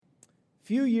A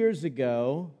few years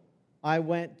ago, I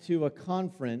went to a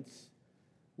conference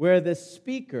where the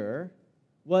speaker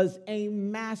was a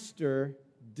master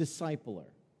discipler.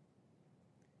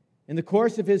 In the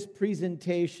course of his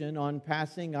presentation on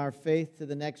passing our faith to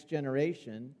the next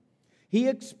generation, he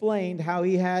explained how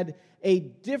he had a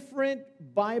different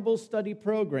Bible study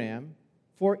program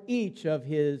for each of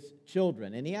his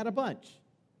children, and he had a bunch,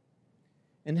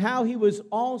 and how he was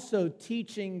also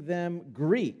teaching them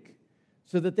Greek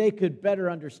so that they could better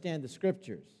understand the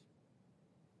Scriptures.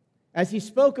 As he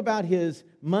spoke about his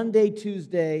Monday,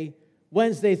 Tuesday,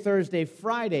 Wednesday, Thursday,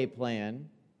 Friday plan,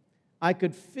 I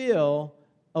could feel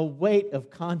a weight of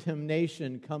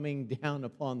condemnation coming down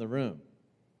upon the room.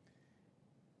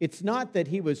 It's not that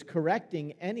he was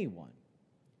correcting anyone.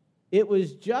 It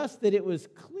was just that it was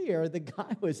clear the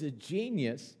guy was a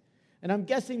genius, and I'm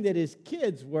guessing that his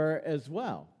kids were as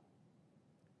well.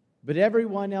 But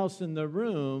everyone else in the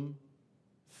room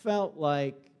felt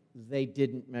like they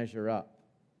didn't measure up,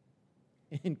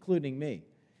 including me.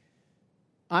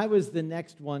 I was the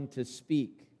next one to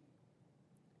speak.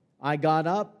 I got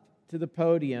up to the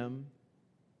podium,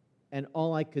 and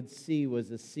all I could see was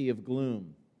a sea of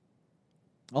gloom.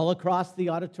 All across the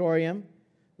auditorium,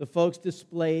 the folks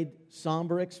displayed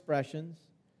somber expressions.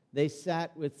 They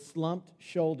sat with slumped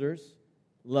shoulders,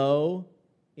 low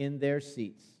in their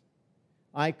seats.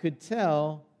 I could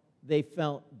tell they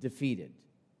felt defeated.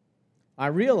 I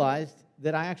realized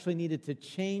that I actually needed to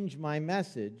change my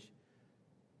message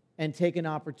and take an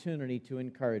opportunity to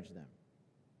encourage them.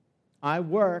 I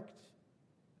worked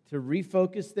to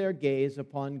refocus their gaze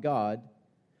upon God,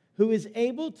 who is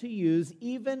able to use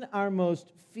even our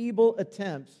most feeble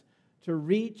attempts to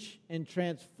reach and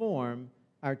transform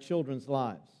our children's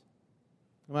lives.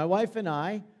 My wife and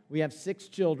I, we have 6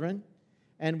 children,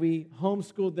 and we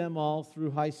homeschooled them all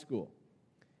through high school.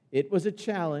 It was a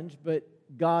challenge, but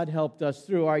God helped us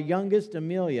through. Our youngest,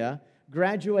 Amelia,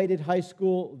 graduated high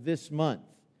school this month.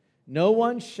 No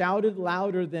one shouted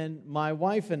louder than my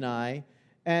wife and I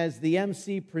as the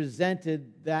MC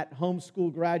presented that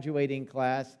homeschool graduating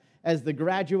class as the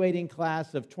graduating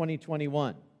class of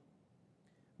 2021.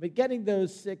 But getting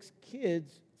those 6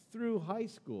 kids through high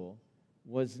school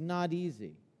was not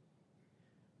easy.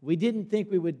 We didn't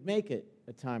think we would make it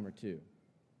a time or two.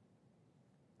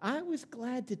 I was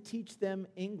glad to teach them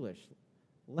English,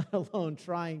 let alone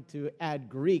trying to add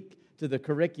Greek to the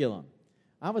curriculum.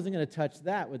 I wasn't going to touch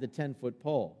that with a 10-foot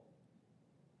pole.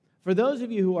 For those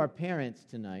of you who are parents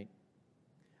tonight,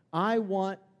 I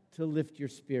want to lift your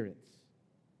spirits.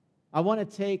 I want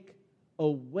to take a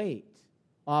weight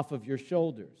off of your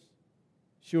shoulders.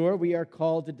 Sure, we are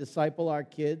called to disciple our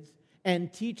kids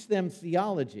and teach them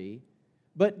theology,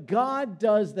 but God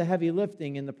does the heavy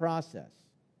lifting in the process.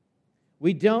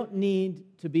 We don't need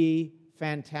to be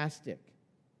fantastic.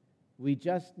 We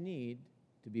just need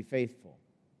to be faithful.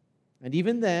 And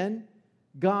even then,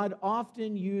 God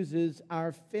often uses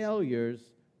our failures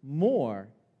more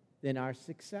than our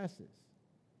successes.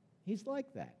 He's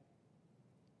like that.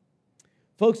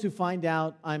 Folks who find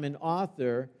out I'm an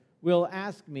author will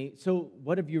ask me, so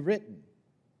what have you written?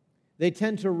 They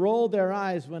tend to roll their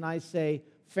eyes when I say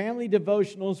family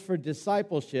devotionals for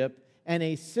discipleship and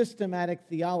a systematic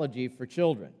theology for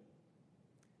children.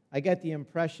 I get the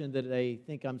impression that they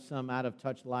think I'm some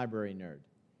out-of-touch library nerd.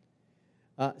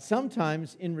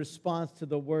 Sometimes, in response to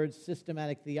the word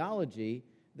systematic theology,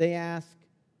 they ask,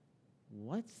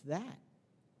 what's that?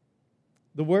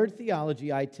 The word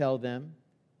theology, I tell them,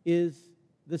 is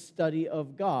the study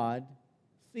of God,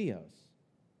 theos.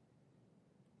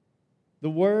 The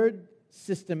word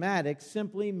systematic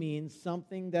simply means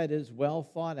something that is well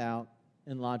thought out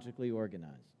and logically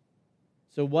organized.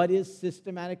 So what is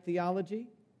systematic theology?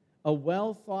 A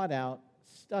well thought out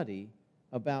study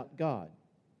about God.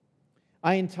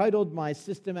 I entitled my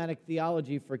systematic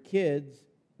theology for kids,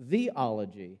 The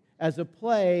Ology, as a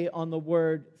play on the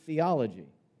word theology.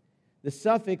 The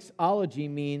suffix ology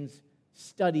means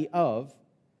study of,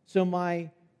 so my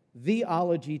The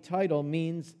Ology title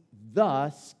means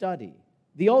the study,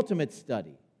 the ultimate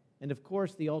study. And of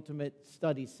course, the ultimate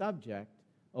study subject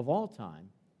of all time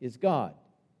is God,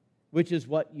 which is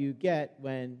what you get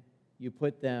when you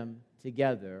put them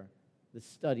together, the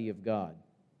study of God.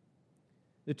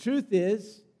 The truth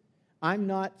is, I'm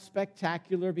not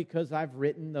spectacular because I've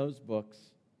written those books.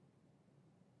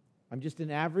 I'm just an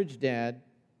average dad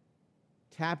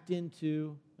tapped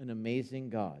into an amazing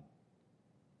God.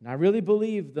 And I really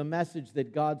believe the message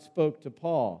that God spoke to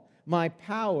Paul, my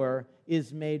power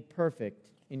is made perfect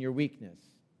in your weakness.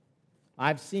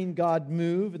 I've seen God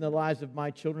move in the lives of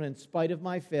my children in spite of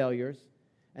my failures,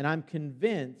 and I'm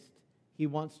convinced He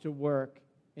wants to work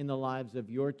in the lives of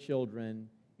your children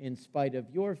in spite of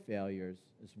your failures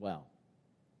as well.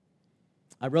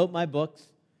 I wrote my books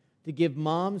to give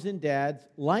moms and dads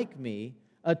like me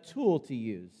a tool to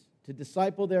use to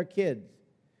disciple their kids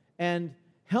and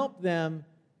help them,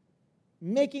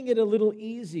 making it a little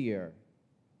easier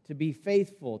to be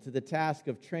faithful to the task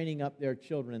of training up their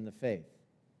children in the faith.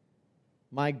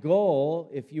 My goal,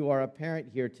 if you are a parent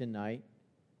here tonight,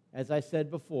 as I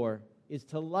said before, is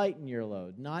to lighten your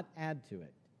load, not add to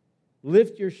it.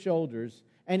 Lift your shoulders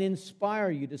and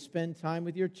inspire you to spend time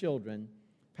with your children,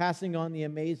 passing on the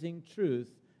amazing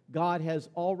truth God has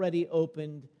already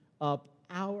opened up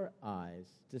our eyes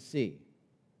to see.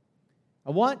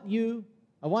 I want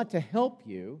to help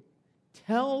you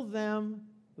tell them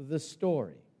the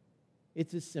story.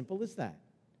 It's as simple as that.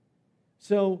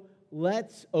 So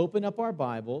let's open up our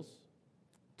Bibles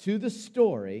to the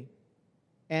story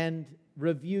and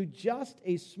review just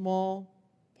a small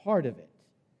part of it.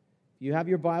 If you have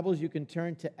your Bibles, you can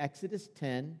turn to Exodus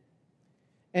 10,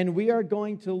 and we are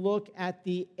going to look at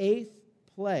the 8th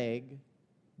plague,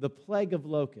 the plague of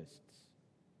locusts.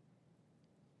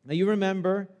 Now, you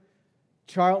remember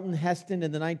Charlton Heston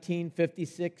in the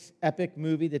 1956 epic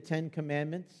movie, The Ten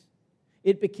Commandments?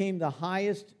 It became the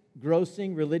highest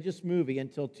grossing religious movie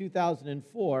until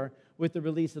 2004 with the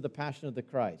release of The Passion of the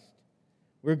Christ.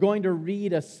 We're going to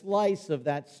read a slice of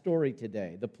that story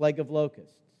today, the plague of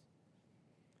locusts.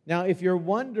 Now, if you're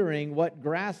wondering what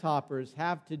grasshoppers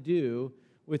have to do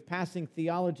with passing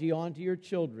theology on to your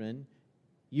children,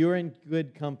 you're in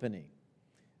good company.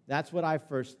 That's what I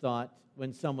first thought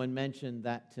when someone mentioned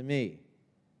that to me.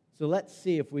 So let's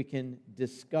see if we can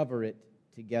discover it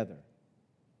together.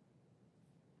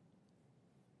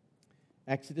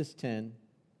 Exodus 10,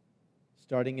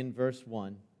 starting in verse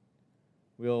 1,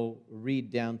 we'll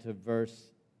read down to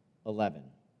verse 11.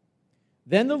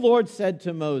 Then the Lord said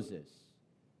to Moses,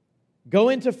 "Go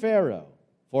into Pharaoh,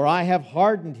 for I have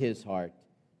hardened his heart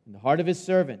and the heart of his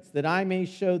servants, that I may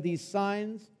show these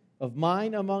signs of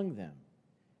mine among them,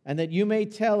 and that you may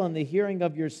tell in the hearing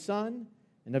of your son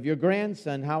and of your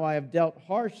grandson how I have dealt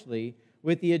harshly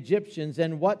with the Egyptians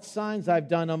and what signs I've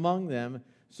done among them,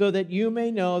 so that you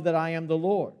may know that I am the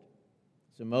Lord."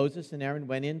 So Moses and Aaron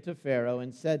went in to Pharaoh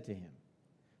and said to him,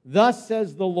 "Thus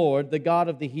says the Lord, the God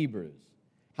of the Hebrews,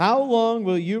 how long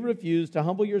will you refuse to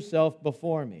humble yourself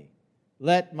before me?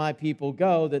 Let my people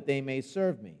go, that they may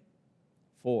serve me.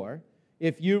 For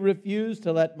if you refuse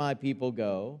to let my people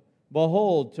go,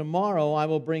 behold, tomorrow I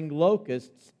will bring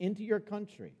locusts into your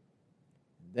country.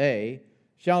 They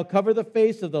shall cover the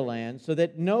face of the land, so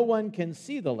that no one can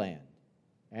see the land.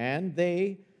 And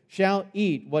they shall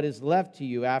eat what is left to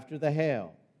you after the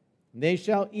hail. And they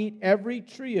shall eat every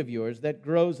tree of yours that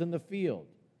grows in the field.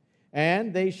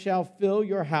 And they shall fill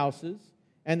your houses,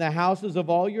 and the houses of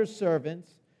all your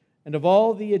servants, and of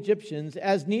all the Egyptians,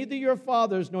 as neither your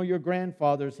fathers nor your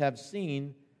grandfathers have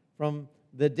seen from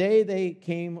the day they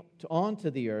came onto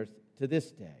the earth to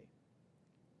this day."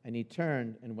 And he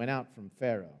turned and went out from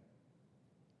Pharaoh.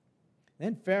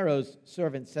 Then Pharaoh's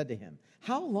servant said to him,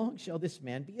 "How long shall this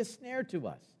man be a snare to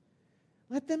us?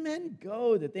 Let the men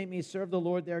go, that they may serve the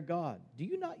Lord their God. Do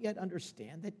you not yet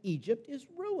understand that Egypt is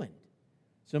ruined?"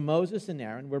 So Moses and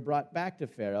Aaron were brought back to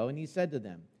Pharaoh, and he said to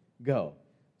them, "Go,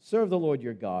 serve the Lord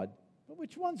your God, but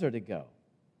which ones are to go?"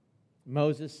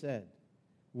 Moses said,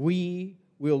 "We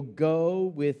will go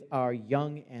with our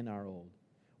young and our old.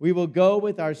 We will go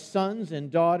with our sons and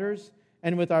daughters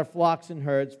and with our flocks and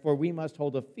herds, for we must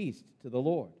hold a feast to the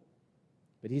Lord."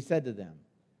 But he said to them,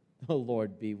 "The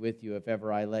Lord be with you if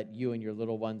ever I let you and your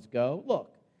little ones go.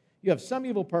 Look, you have some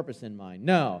evil purpose in mind.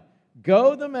 No,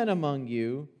 go the men among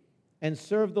you and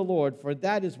serve the Lord, for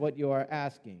that is what you are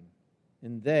asking."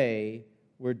 And they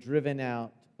were driven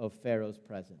out of Pharaoh's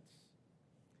presence.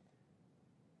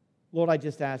 Lord, I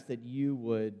just ask that you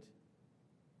would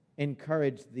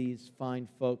encourage these fine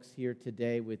folks here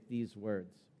today with these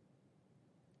words.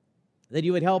 That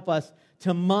you would help us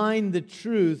to mine the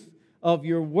truth of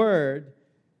your word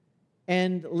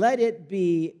and let it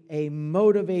be a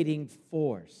motivating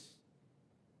force.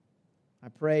 I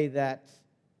pray that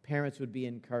parents would be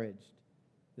encouraged,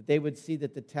 that they would see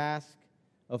that the task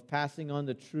of passing on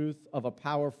the truth of a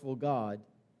powerful God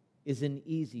is an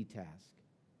easy task,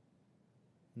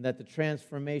 and that the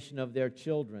transformation of their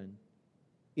children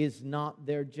is not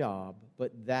their job,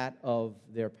 but that of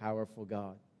their powerful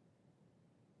God.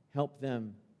 Help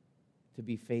them to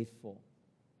be faithful.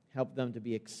 Help them to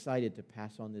be excited to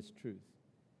pass on this truth,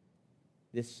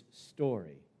 this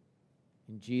story.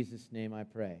 In Jesus' name I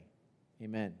pray.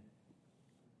 Amen.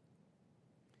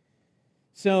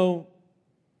 So,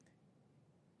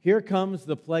 here comes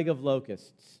the plague of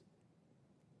locusts.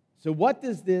 So what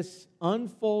does this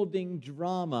unfolding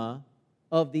drama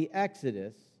of the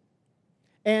Exodus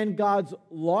and God's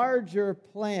larger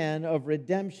plan of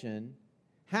redemption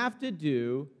have to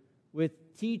do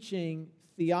with teaching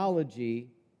theology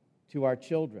to our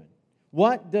children?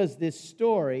 What does this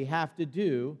story have to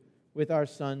do with our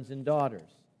sons and daughters?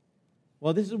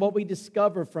 Well, this is what we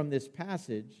discover from this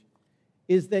passage,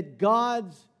 is that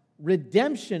God's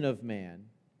redemption of man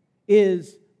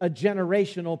is a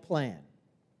generational plan.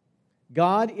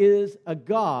 God is a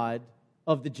God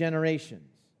of the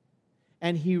generations,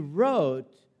 and He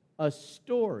wrote a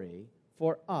story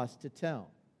for us to tell.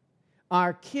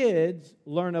 Our kids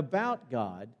learn about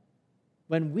God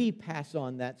when we pass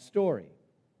on that story.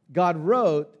 God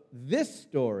wrote this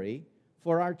story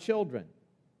for our children.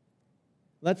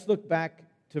 Let's look back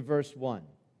to verse 1.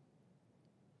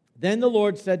 Then the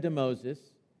Lord said to Moses,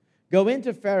 "Go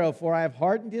into Pharaoh, for I have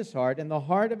hardened his heart and the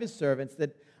heart of his servants,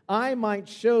 that I might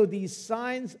show these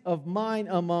signs of mine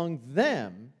among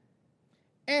them,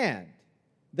 and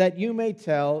that you may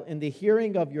tell in the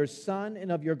hearing of your son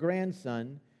and of your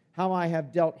grandson how I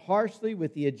have dealt harshly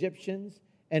with the Egyptians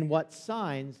and what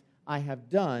signs I have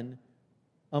done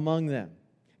among them."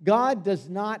 God does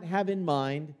not have in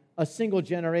mind a single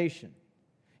generation.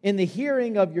 In the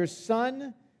hearing of your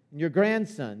son and your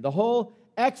grandson, the whole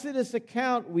Exodus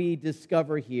account we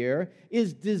discover here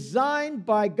is designed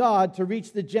by God to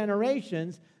reach the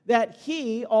generations that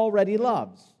He already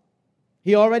loves.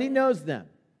 He already knows them.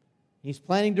 He's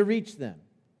planning to reach them.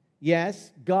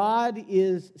 Yes, God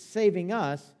is saving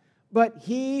us, but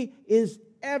He is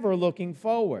ever looking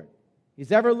forward.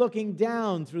 He's ever looking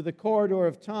down through the corridor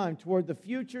of time toward the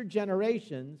future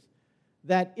generations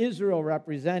that Israel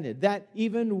represented, that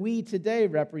even we today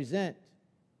represent.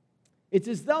 It's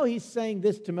as though He's saying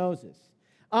this to Moses: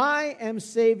 I am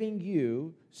saving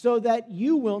you so that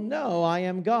you will know I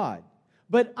am God.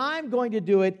 But I'm going to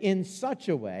do it in such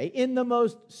a way, in the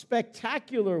most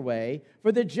spectacular way,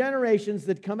 for the generations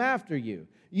that come after you.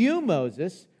 You,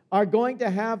 Moses, are going to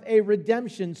have a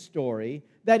redemption story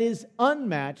that is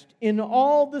unmatched in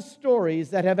all the stories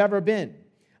that have ever been.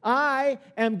 I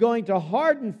am going to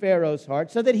harden Pharaoh's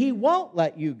heart so that he won't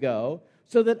let you go,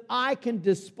 so that I can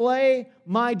display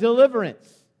my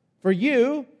deliverance for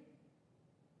you,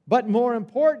 but more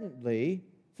importantly,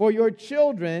 for your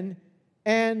children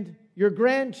and your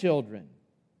grandchildren.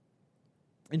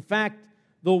 In fact,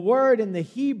 the word in the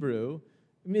Hebrew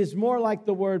is more like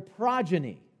the word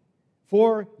progeny,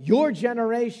 for your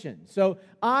generation. So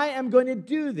I am going to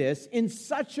do this in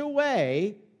such a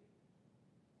way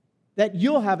that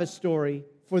you'll have a story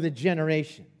for the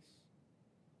generations.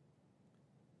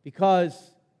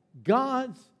 Because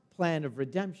God's plan of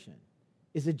redemption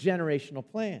is a generational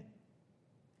plan.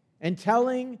 And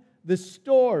telling the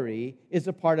story is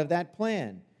a part of that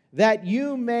plan, that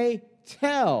you may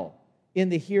tell in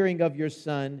the hearing of your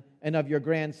son and of your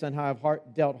grandson how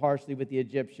I've dealt harshly with the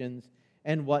Egyptians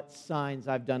and what signs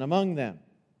I've done among them.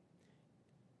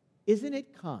 Isn't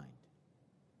it kind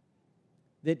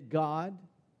that God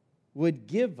would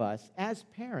give us, as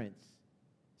parents,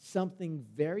 something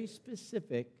very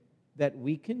specific that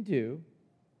we can do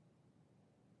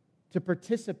to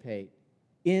participate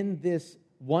in this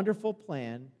wonderful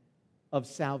plan of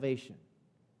salvation?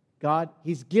 God,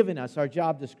 He's given us our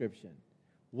job description.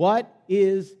 What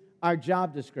is our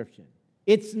job description?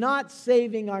 It's not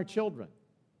saving our children.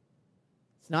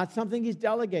 It's not something He's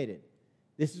delegated.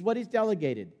 This is what He's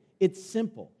delegated. It's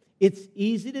simple. It's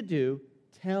easy to do.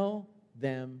 Tell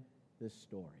them the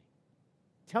story.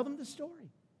 Tell them the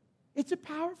story. It's a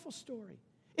powerful story.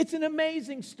 It's an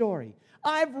amazing story.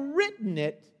 I've written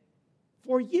it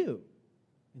for you.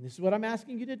 And this is what I'm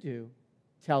asking you to do.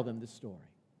 Tell them the story.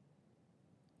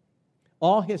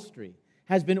 All history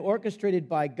has been orchestrated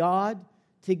by God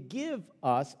to give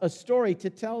us a story to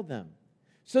tell them,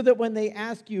 so that when they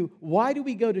ask you, why do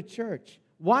we go to church?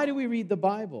 Why do we read the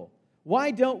Bible?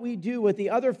 Why don't we do what the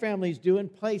other families do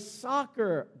and play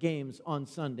soccer games on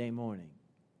Sunday morning?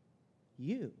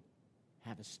 You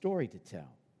have a story to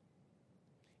tell.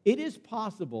 It is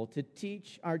possible to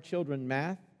teach our children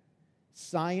math,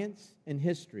 science, and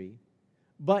history,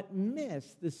 but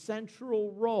miss the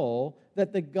central role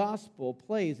that the gospel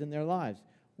plays in their lives.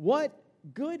 What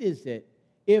good is it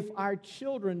if our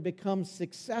children become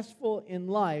successful in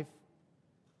life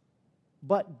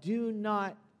but do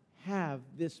not have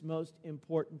this most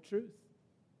important truth?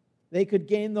 They could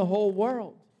gain the whole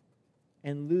world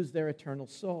and lose their eternal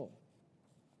soul.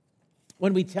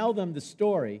 When we tell them the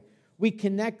story, we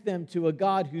connect them to a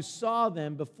God who saw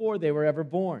them before they were ever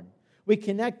born. We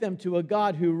connect them to a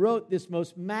God who wrote this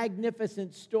most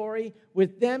magnificent story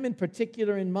with them in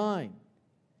particular in mind.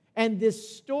 And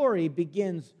this story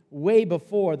begins way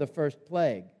before the first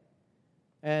plague.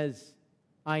 As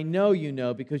I know you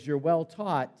know, because you're well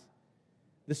taught,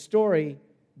 the story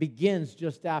begins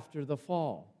just after the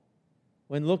fall.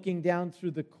 When looking down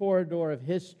through the corridor of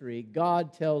history,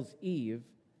 God tells Eve,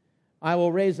 I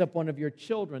will raise up one of your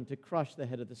children to crush the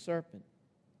head of the serpent.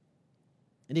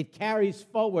 And it carries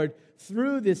forward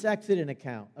through this Exodus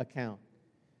account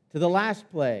to the last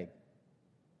plague,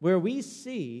 where we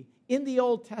see in the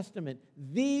Old Testament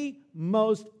the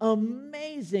most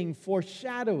amazing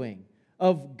foreshadowing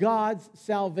of God's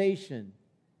salvation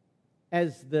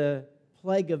as the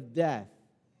plague of death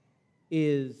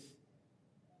is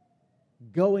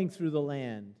going through the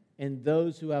land, and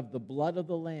those who have the blood of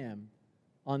the Lamb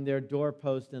on their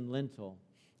doorpost and lintel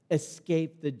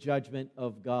escape the judgment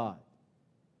of God.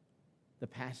 The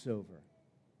Passover,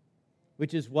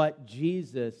 which is what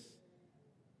Jesus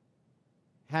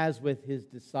has with his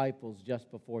disciples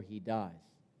just before he dies.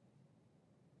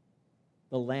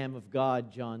 The Lamb of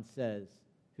God, John says,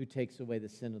 who takes away the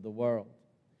sin of the world.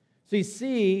 So you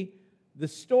see, the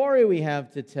story we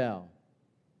have to tell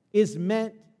is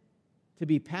meant to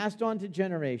be passed on to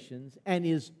generations and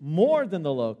is more than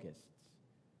the locusts.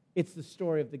 It's the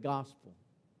story of the gospel.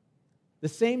 The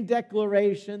same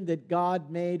declaration that God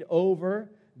made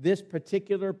over this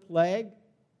particular plague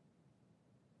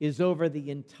is over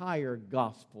the entire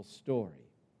gospel story.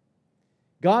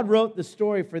 God wrote the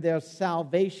story for their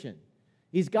salvation.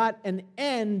 He's got an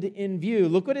end in view.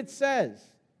 Look what it says.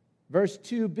 Verse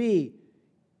 2b.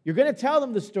 You're going to tell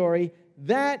them the story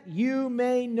that you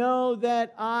may know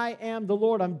that I am the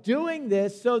Lord. I'm doing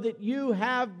this so that you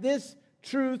have this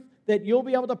truth that you'll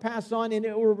be able to pass on, and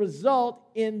it will result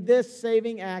in this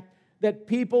saving act that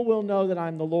people will know that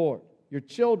I'm the Lord. Your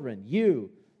children,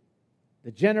 you,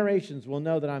 the generations will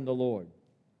know that I'm the Lord.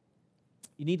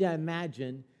 You need to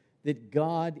imagine that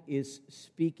God is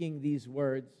speaking these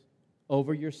words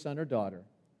over your son or daughter.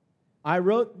 I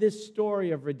wrote this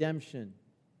story of redemption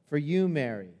for you,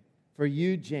 Mary, for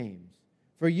you, James,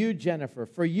 for you, Jennifer,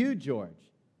 for you,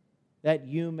 George, that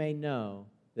you may know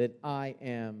that I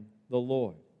am the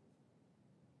Lord.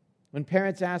 When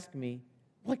parents ask me,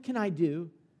 what can I do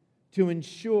to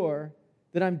ensure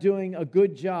that I'm doing a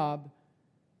good job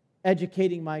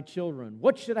educating my children?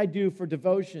 What should I do for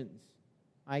devotions?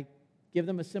 I give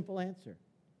them a simple answer.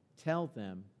 Tell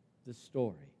them the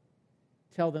story.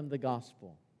 Tell them the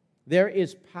gospel. There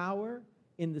is power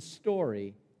in the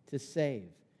story to save.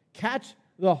 Catch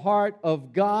the heart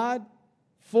of God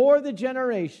for the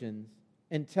generations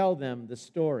and tell them the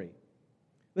story.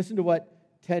 Listen to what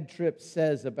Ted Tripp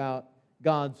says about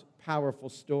God's powerful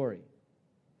story.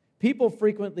 People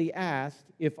frequently asked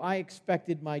if I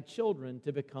expected my children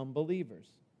to become believers.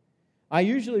 I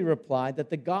usually replied that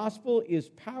the gospel is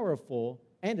powerful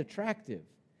and attractive.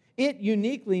 It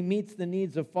uniquely meets the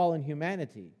needs of fallen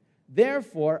humanity.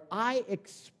 Therefore, I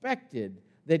expected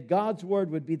that God's word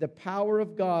would be the power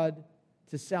of God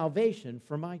to salvation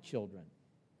for my children.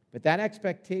 But that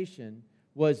expectation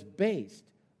was based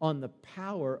on the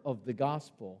power of the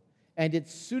gospel and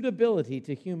its suitability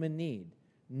to human need,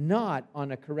 not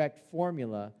on a correct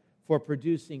formula for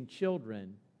producing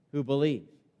children who believe.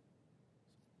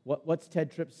 What's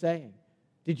Ted Tripp saying?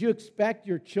 Did you expect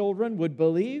your children would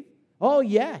believe? Oh,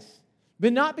 yes,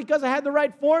 but not because I had the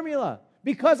right formula,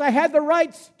 because I had the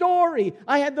right story,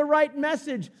 I had the right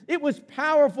message. It was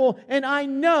powerful, and I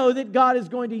know that God is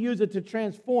going to use it to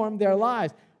transform their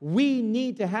lives. We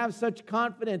need to have such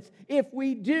confidence. If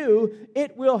we do,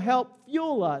 it will help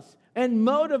fuel us and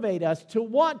motivate us to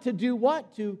want to do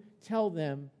what? To tell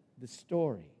them the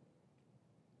story.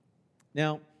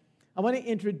 Now, I want to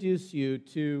introduce you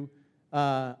to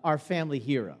our family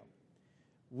hero.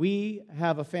 We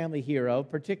have a family hero,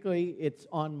 particularly it's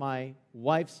on my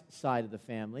wife's side of the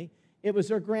family. It was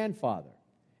her grandfather.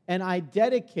 And I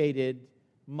dedicated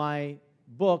my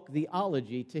book, the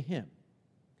Ology, to him.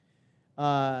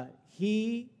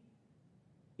 He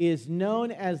is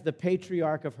known as the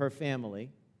patriarch of her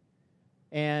family,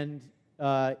 and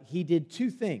he did two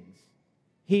things.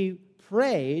 He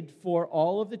prayed for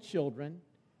all of the children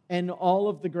and all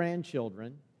of the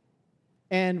grandchildren,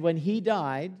 and when he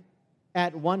died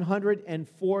at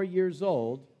 104 years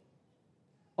old,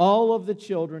 all of the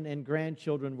children and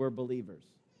grandchildren were believers.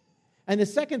 And the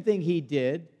second thing he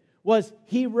did was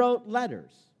he wrote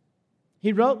letters.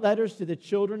 He wrote letters to the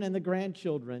children and the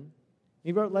grandchildren.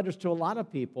 He wrote letters to a lot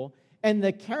of people. And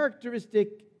the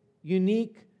characteristic,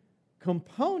 unique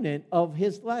component of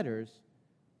his letters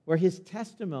were his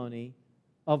testimony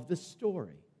of the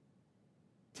story,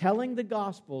 telling the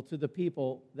gospel to the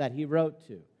people that he wrote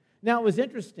to. Now, it was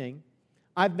interesting.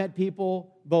 I've met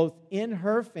people both in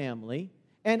her family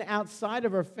and outside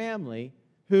of her family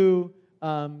who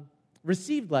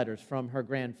received letters from her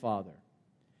grandfather.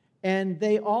 And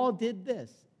they all did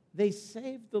this. They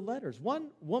saved the letters. One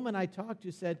woman I talked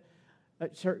to said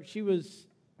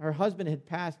her husband had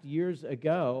passed years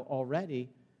ago already.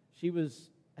 She was,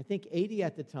 I think, 80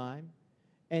 at the time.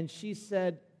 And she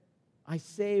said, I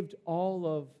saved all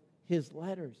of his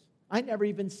letters. I never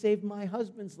even saved my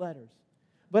husband's letters.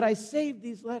 But I saved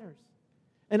these letters.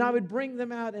 And I would bring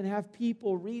them out and have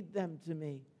people read them to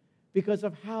me because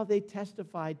of how they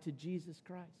testified to Jesus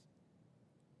Christ.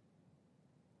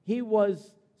 He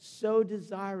was so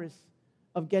desirous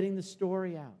of getting the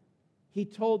story out. He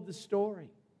told the story,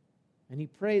 and he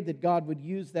prayed that God would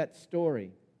use that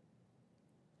story.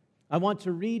 I want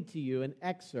to read to you an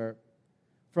excerpt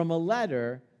from a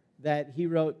letter that he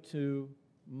wrote to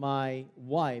my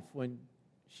wife when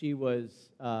she was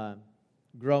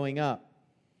growing up.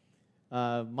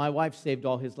 My wife saved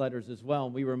all his letters as well,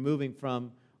 and we were moving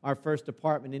from our first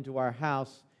apartment into our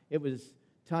house. It was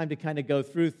time to kind of go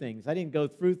through things. I didn't go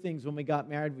through things when we got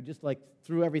married. We just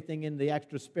threw everything in the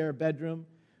extra spare bedroom.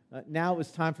 Now it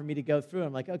was time for me to go through.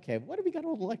 I'm like, okay, what do we got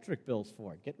all the electric bills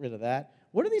for? Get rid of that.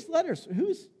 What are these letters?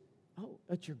 Oh,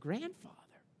 it's your grandfather.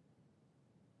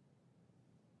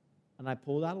 And I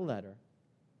pulled out a letter,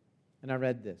 and I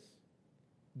read this.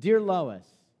 Dear Lois,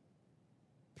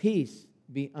 peace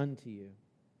be unto you.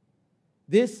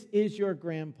 This is your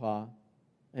grandpa,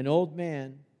 an old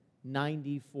man,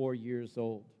 94 years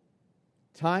old.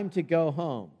 Time to go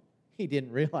home. He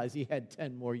didn't realize he had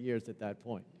 10 more years at that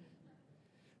point.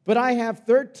 But I have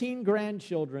 13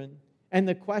 grandchildren, and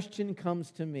the question comes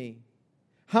to me,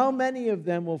 how many of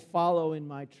them will follow in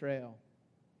my trail?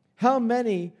 How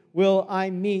many will I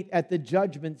meet at the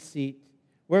judgment seat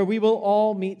where we will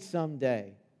all meet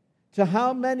someday? To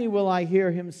how many will I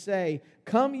hear him say,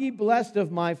 come ye blessed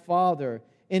of my Father,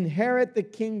 inherit the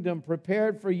kingdom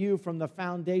prepared for you from the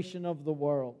foundation of the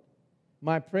world?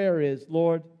 My prayer is,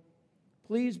 Lord,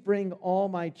 please bring all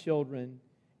my children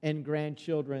and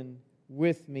grandchildren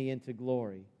with me into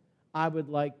glory. I would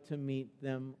like to meet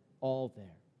them all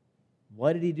there.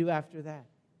 What did he do after that?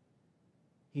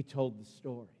 He told the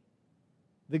story,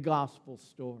 the gospel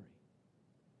story.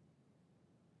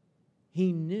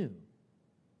 He knew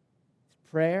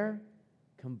prayer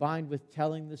combined with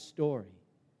telling the story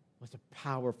was a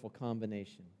powerful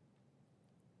combination.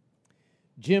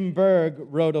 Jim Berg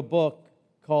wrote a book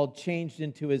called Changed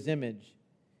into His Image.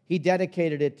 He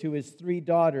dedicated it to his 3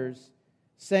 daughters,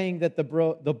 saying that the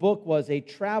book was a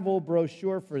travel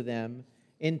brochure for them,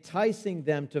 enticing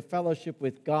them to fellowship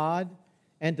with God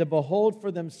and to behold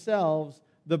for themselves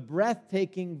the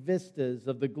breathtaking vistas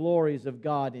of the glories of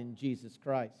God in Jesus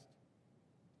Christ.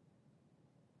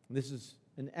 This is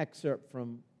an excerpt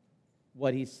from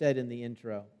what he said in the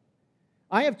intro.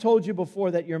 I have told you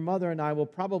before that your mother and I will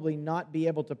probably not be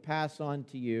able to pass on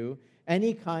to you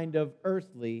any kind of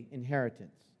earthly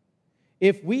inheritance.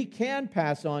 If we can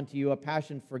pass on to you a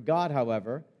passion for God,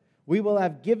 however, we will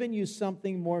have given you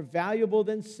something more valuable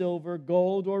than silver,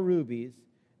 gold, or rubies,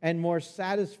 and more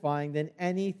satisfying than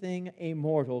anything a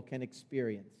mortal can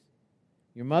experience.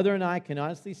 Your mother and I can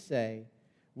honestly say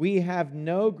we have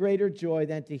no greater joy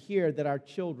than to hear that our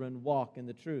children walk in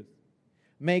the truth.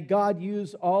 May God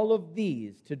use all of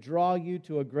these to draw you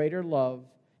to a greater love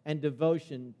and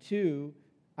devotion to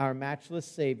our matchless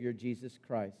Savior, Jesus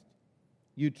Christ.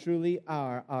 You truly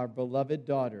are our beloved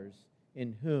daughters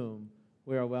in whom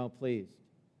we are well pleased.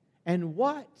 And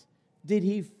what did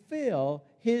he fill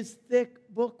his thick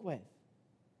book with?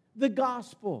 The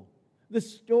gospel, the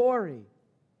story.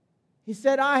 He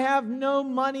said, I have no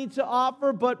money to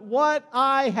offer, but what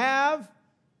I have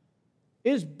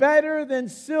is better than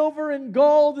silver and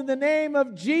gold. In the name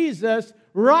of Jesus,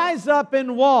 rise up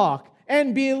and walk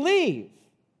and believe.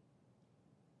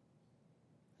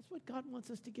 That's what God wants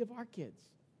us to give our kids.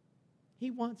 He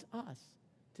wants us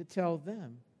to tell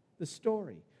them the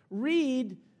story.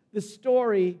 Read the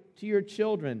story to your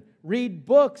children. Read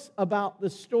books about the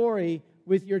story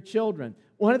with your children.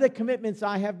 One of the commitments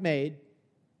I have made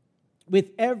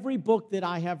with every book that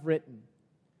I have written,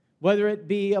 whether it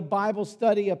be a Bible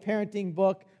study, a parenting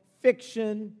book,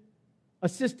 fiction, a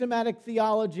systematic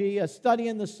theology, a study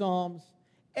in the Psalms,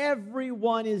 every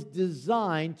one is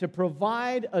designed to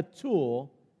provide a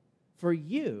tool for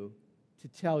you to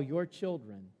tell your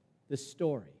children the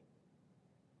story.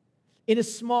 In a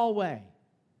small way,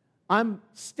 I'm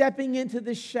stepping into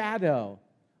the shadow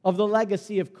of the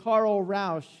legacy of Karl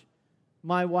Rausch,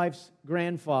 my wife's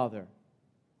grandfather.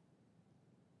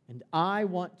 And I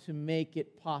want to make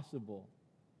it possible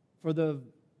for the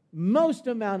most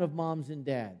amount of moms and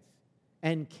dads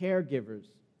and caregivers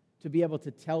to be able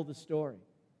to tell the story.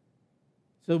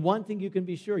 So one thing you can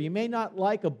be sure, you may not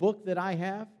like a book that I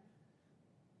have,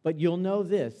 but you'll know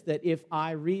this, that if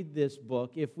I read this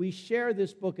book, if we share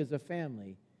this book as a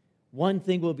family, one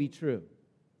thing will be true.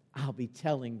 I'll be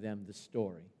telling them the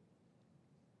story.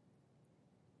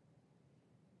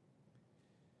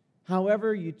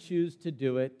 However you choose to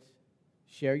do it,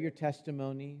 share your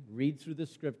testimony, read through the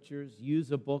Scriptures,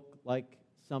 use a book like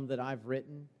some that I've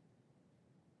written,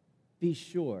 be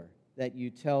sure that you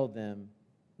tell them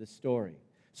the story.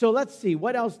 So let's see,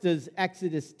 what else does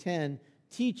Exodus 10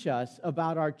 teach us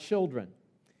about our children?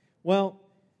 Well,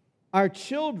 our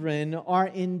children are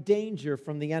in danger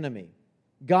from the enemy.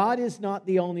 God is not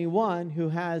the only one who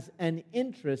has an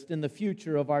interest in the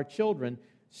future of our children.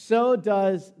 So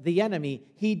does the enemy.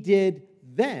 He did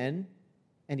then,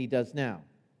 and he does now.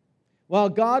 While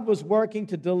God was working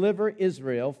to deliver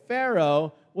Israel,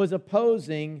 Pharaoh was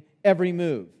opposing every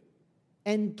move.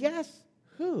 And guess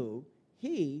who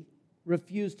he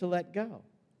refused to let go?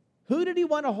 Who did he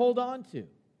want to hold on to?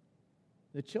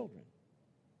 The children.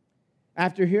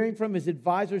 After hearing from his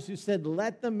advisors who said,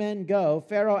 "Let the men go,"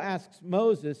 Pharaoh asks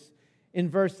Moses in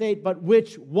verse 8, "But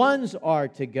which ones are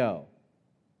to go?"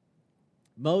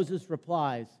 Moses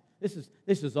replies, this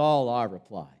is all our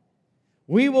reply.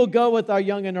 "We will go with our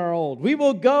young and our old. We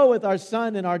will go with our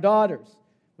son and our daughters,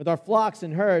 with our flocks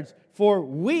and herds, for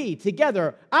we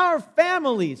together, our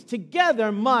families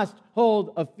together, must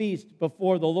hold a feast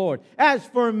before the Lord. As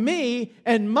for me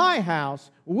and my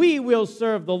house, we will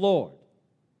serve the Lord."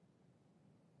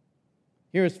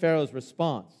 Here's Pharaoh's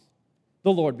response.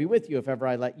 "The Lord be with you if ever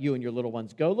I let you and your little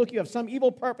ones go. Look, you have some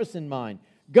evil purpose in mind.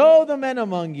 Go the men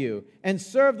among you and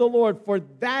serve the Lord, for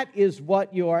that is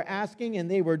what you are asking." And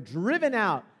they were driven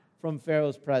out from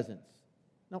Pharaoh's presence.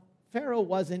 Now, Pharaoh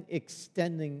wasn't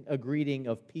extending a greeting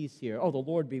of peace here. "Oh, the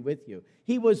Lord be with you."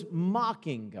 He was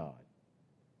mocking God.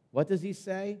 What does he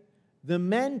say? The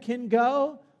men can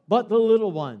go, but the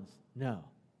little ones, no.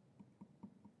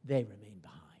 They remain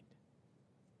behind.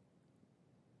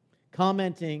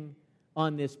 Commenting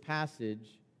on this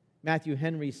passage, Matthew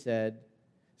Henry said,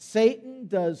 "Satan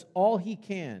does all he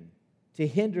can to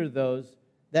hinder those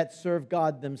that serve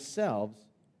God themselves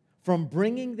from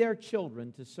bringing their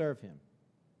children to serve him.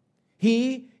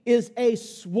 He is a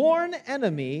sworn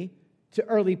enemy to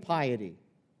early piety.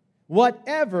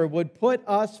 Whatever would put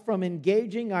us from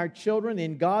engaging our children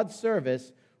in God's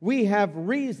service, we have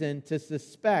reason to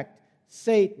suspect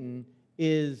Satan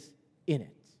is in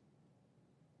it."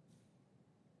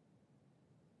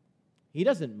 He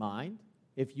doesn't mind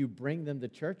if you bring them to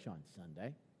church on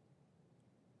Sunday,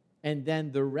 and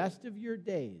then the rest of your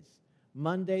days,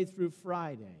 Monday through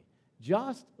Friday,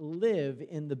 just live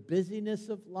in the busyness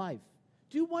of life.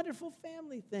 Do wonderful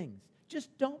family things.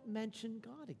 Just don't mention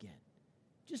God again.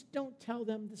 Just don't tell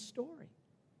them the story.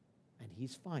 And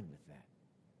he's fine with that.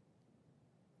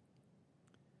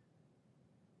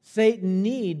 Satan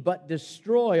need but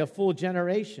destroy a full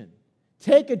generation.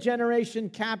 Take a generation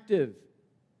captive,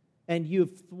 and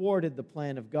you've thwarted the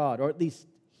plan of God, or at least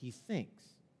he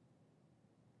thinks.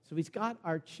 So he's got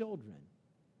our children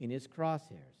in his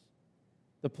crosshairs.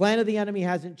 The plan of the enemy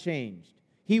hasn't changed.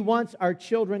 He wants our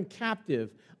children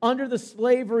captive under the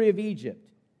slavery of Egypt.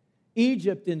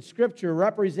 Egypt in Scripture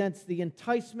represents the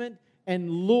enticement and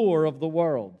lure of the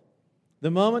world.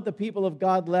 The moment the people of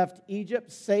God left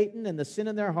Egypt, Satan and the sin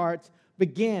in their hearts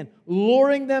began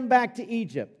luring them back to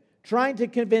Egypt, trying to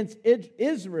convince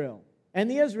Israel and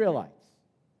the Israelites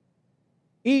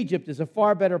Egypt is a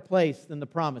far better place than the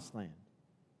Promised Land.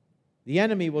 The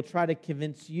enemy will try to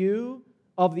convince you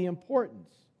of the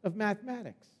importance of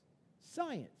mathematics,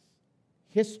 science,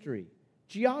 history,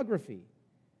 geography,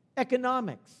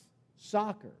 economics,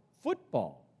 soccer,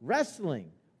 football,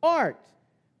 wrestling, art,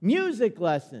 music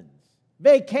lessons,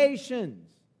 vacations,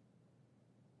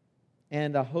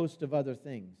 and a host of other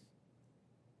things.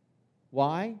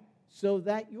 Why? So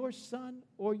that your son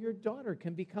or your daughter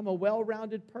can become a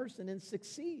well-rounded person and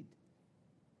succeed.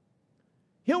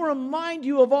 He'll remind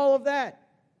you of all of that.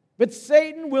 But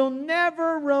Satan will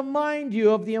never remind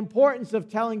you of the importance of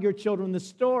telling your children the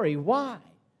story. Why?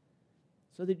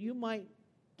 So that you might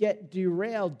get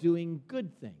derailed doing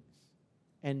good things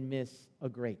and miss a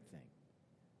great thing.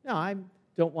 Now, I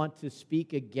don't want to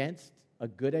speak against a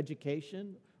good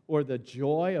education or the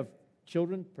joy of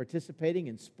children participating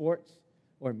in sports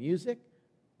or music.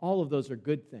 All of those are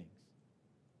good things.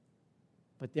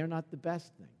 But they're not the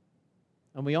best thing.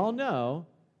 And we all know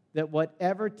that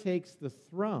whatever takes the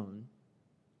throne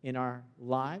in our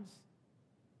lives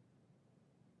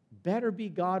better be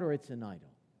God or it's an idol.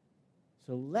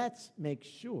 So let's make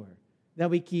sure that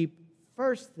we keep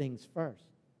first things first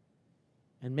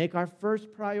and make our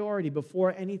first priority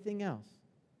before anything else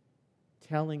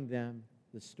telling them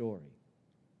the story.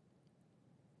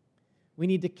 We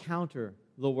need to counter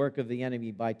the work of the enemy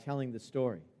by telling the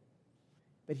story.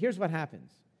 But here's what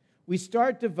happens. We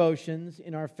start devotions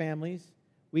in our families.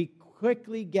 We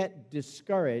quickly get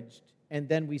discouraged, and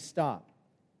then we stop.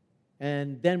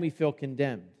 And then we feel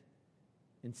condemned.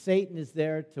 And Satan is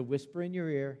there to whisper in your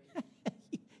ear,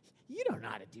 you don't know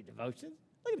how to do devotions.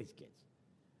 Look at these kids.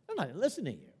 They're not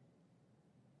listening to you.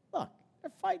 Look,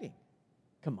 they're fighting.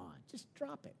 Come on, just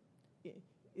drop it.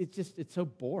 It's so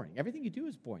boring. Everything you do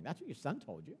is boring. That's what your son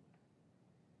told you.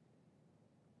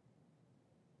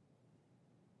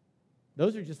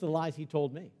 Those are just the lies he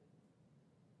told me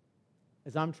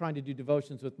as I'm trying to do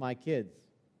devotions with my kids.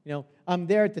 You know, I'm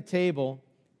there at the table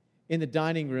in the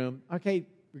dining room. Okay,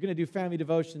 we're going to do family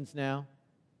devotions now.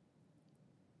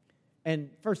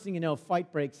 And first thing you know, a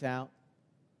fight breaks out.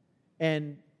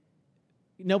 And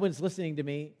no one's listening to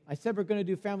me. I said we're going to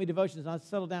do family devotions. Let's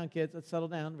settle down, kids. Let's settle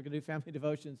down. We're going to do family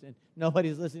devotions. And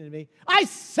nobody's listening to me. I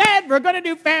said we're going to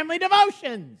do family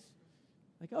devotions.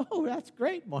 Like, oh, that's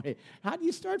great, Marty. How do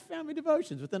you start family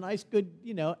devotions? With a nice, good,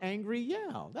 angry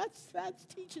yell. That's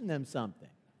teaching them something.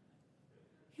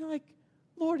 You're like,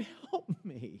 Lord, help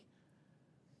me.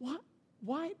 What?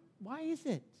 Why is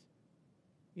it?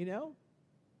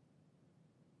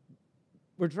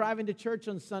 We're driving to church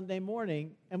on Sunday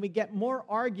morning, and we get more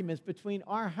arguments between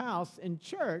our house and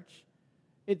church,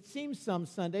 it seems some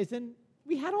Sundays, than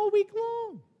we had all week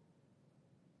long.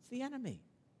 It's the enemy.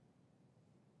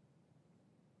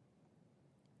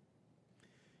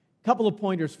 Couple of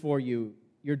pointers for you.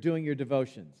 You're doing your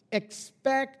devotions.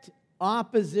 Expect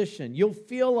opposition. You'll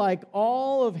feel like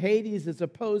all of Hades is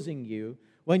opposing you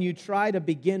when you try to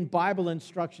begin Bible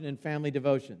instruction and family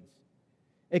devotions.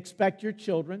 Expect your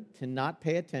children to not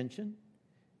pay attention.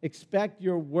 Expect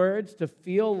your words to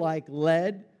feel like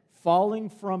lead falling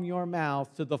from your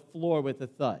mouth to the floor with a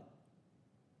thud.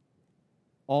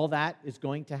 All that is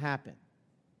going to happen.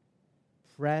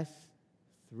 Press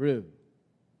through.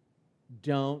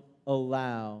 Don't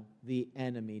allow the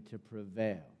enemy to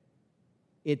prevail.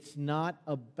 It's not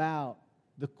about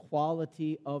the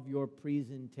quality of your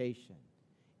presentation.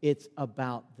 It's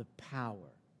about the power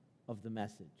of the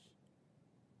message.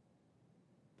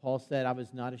 Paul said, I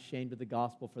was not ashamed of the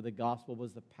gospel, for the gospel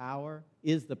is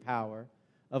the power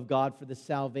of God for the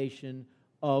salvation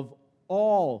of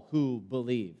all who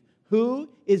believe. Who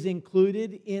is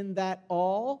included in that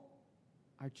all?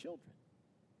 Our children.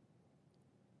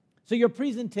 So your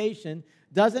presentation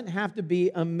doesn't have to be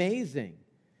amazing.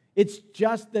 It's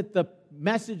just that the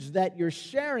message that you're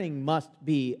sharing must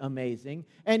be amazing.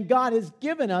 And God has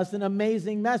given us an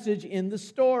amazing message in the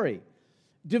story.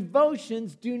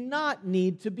 Devotions do not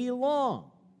need to be long.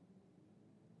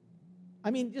 I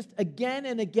mean, just again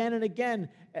and again and again.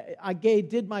 I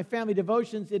did my family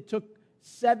devotions. It took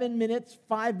 7 minutes,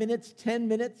 5 minutes, 10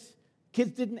 minutes.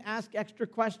 Kids didn't ask extra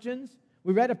questions.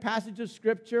 We read a passage of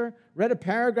Scripture, read a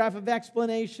paragraph of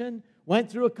explanation, went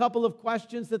through a couple of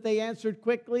questions that they answered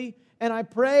quickly, and I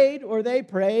prayed, or they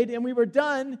prayed, and we were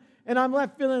done, and I'm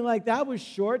left feeling like that was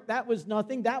short, that was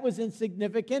nothing, that was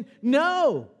insignificant.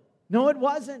 No, it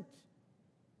wasn't.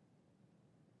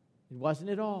 It wasn't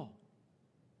at all.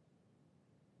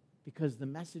 Because the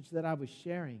message that I was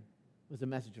sharing was a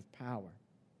message of power.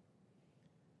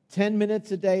 10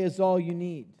 minutes a day is all you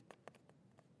need.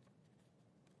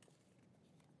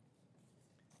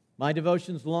 My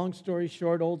devotions, long story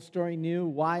short, old story new,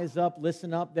 wise up,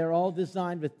 listen up, they're all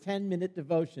designed with 10-minute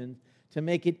devotions to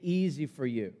make it easy for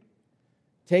you.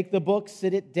 Take the book,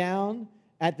 sit it down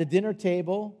at the dinner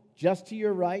table, just to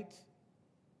your right.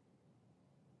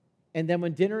 And then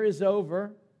when dinner is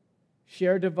over,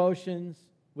 share devotions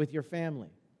with your family.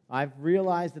 I've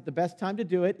realized that the best time to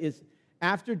do it is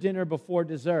after dinner, before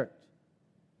dessert.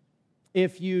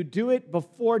 If you do it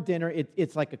before dinner,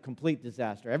 it's like a complete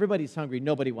disaster. Everybody's hungry.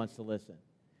 Nobody wants to listen.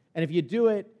 And if you do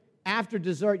it after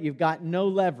dessert, you've got no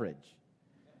leverage.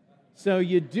 So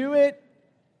you do it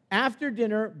after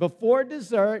dinner, before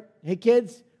dessert. Hey,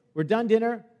 kids, we're done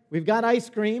dinner. We've got ice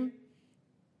cream.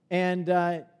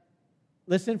 And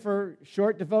listen for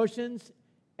short devotions,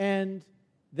 and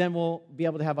then we'll be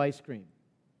able to have ice cream.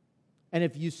 And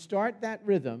if you start that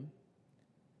rhythm,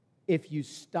 if you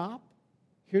stop,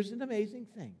 here's an amazing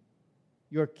thing.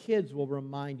 Your kids will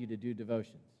remind you to do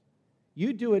devotions.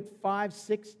 You do it 5,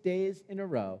 6 days in a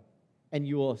row, and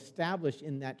you will establish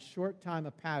in that short time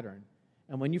a pattern.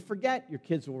 And when you forget, your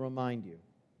kids will remind you.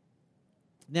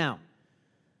 Now,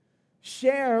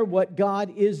 share what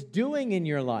God is doing in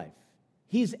your life.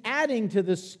 He's adding to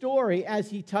the story as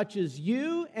he touches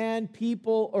you and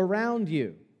people around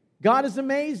you. God is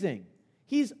amazing.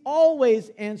 He's always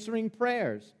answering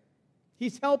prayers.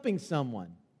 He's helping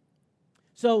someone.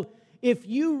 So if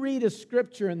you read a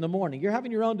scripture in the morning, you're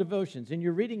having your own devotions, and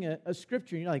you're reading a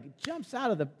scripture, and you're like, it jumps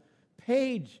out of the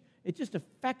page, it just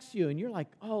affects you, and you're like,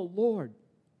 oh, Lord.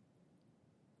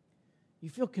 You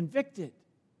feel convicted.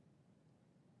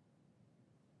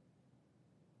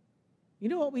 You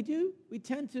know what we do? We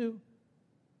tend to,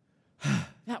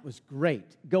 that was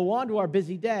great. Go on to our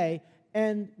busy day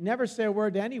and never say a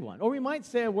word to anyone. Or we might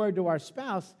say a word to our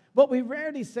spouse, but we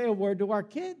rarely say a word to our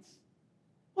kids.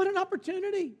 What an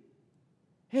opportunity.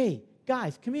 Hey,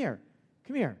 guys, come here.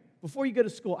 Come here. Before you go to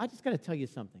school, I just got to tell you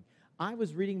something. I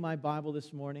was reading my Bible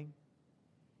this morning,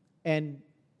 and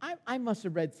I must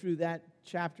have read through that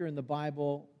chapter in the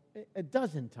Bible a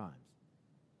dozen times.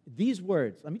 These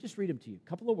words, let me just read them to you, a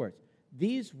couple of words.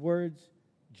 These words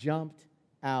jumped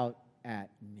out at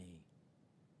me.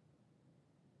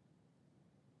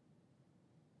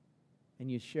 And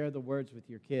you share the words with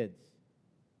your kids.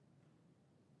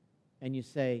 And you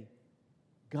say,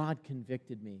 God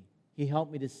convicted me. He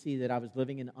helped me to see that I was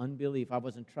living in unbelief. I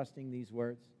wasn't trusting these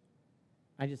words.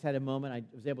 I just had a moment. I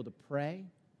was able to pray.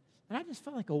 And I just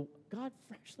felt like God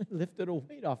freshly lifted a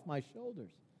weight off my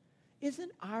shoulders.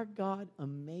 Isn't our God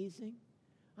amazing?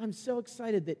 I'm so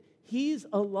excited that He's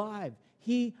alive.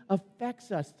 He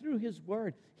affects us through His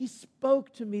Word. He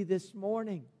spoke to me this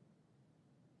morning.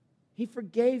 He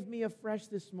forgave me afresh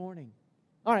this morning.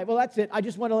 All right, well, that's it. I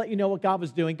just want to let you know what God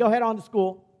was doing. Go ahead on to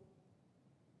school.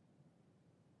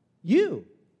 You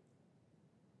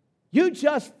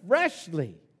just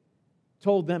freshly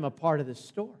told them a part of this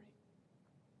story.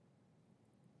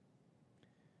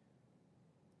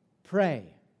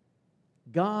 Pray.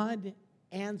 God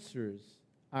answers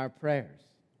our prayers.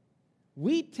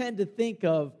 We tend to think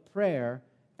of prayer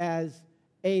as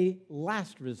a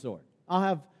last resort. I'll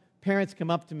have parents come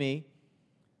up to me,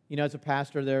 as a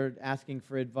pastor, they're asking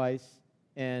for advice,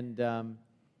 and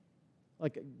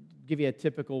give you a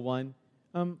typical one.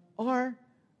 Our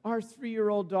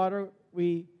 3-year-old daughter,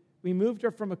 we moved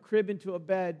her from a crib into a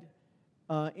bed.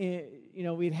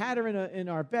 We'd had her in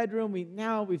our bedroom. We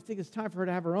think it's time for her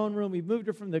to have her own room. We moved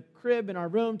her from the crib in our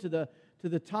room to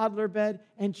the toddler bed,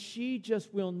 and she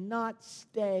just will not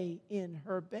stay in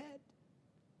her bed,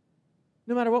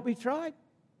 no matter what we tried.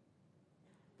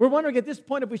 We're wondering at this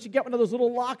point if we should get one of those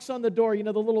little locks on the door, the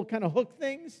little kind of hook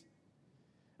things.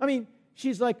 I mean,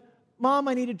 she's like, Mom,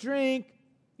 I need a drink.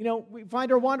 We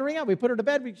find her wandering out. We put her to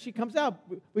bed. She comes out.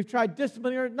 We've tried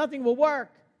disciplining her. Nothing will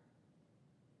work.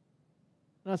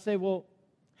 And I'll say, well,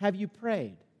 have you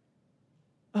prayed?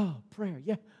 Oh, prayer,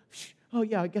 yeah. Oh,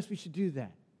 yeah, I guess we should do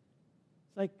that.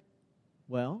 It's like,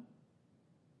 well,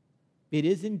 it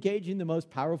is engaging the most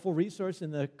powerful resource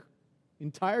in the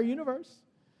entire universe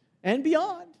and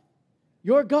beyond,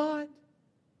 your God.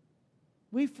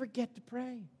 We forget to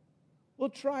pray. We'll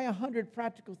try 100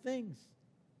 practical things.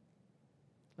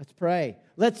 Let's pray.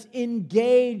 Let's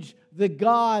engage the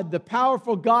God, the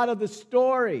powerful God of the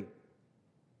story.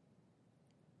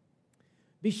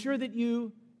 Be sure that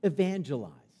you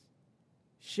evangelize.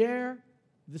 Share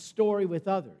the story with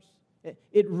others.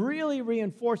 It really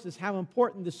reinforces how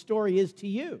important the story is to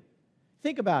you.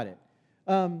 Think about it.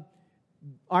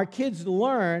 Our kids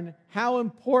learn how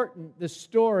important the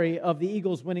story of the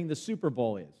Eagles winning the Super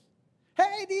Bowl is.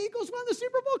 Hey, the Eagles won the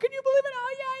Super Bowl. Can you believe it?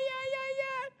 Oh, yeah.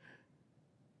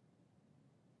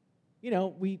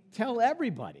 We tell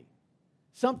everybody.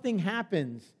 Something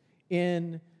happens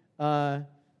in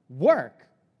work.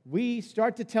 We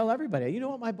start to tell everybody, you know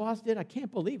what my boss did? I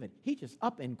can't believe it. He just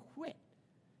up and quit.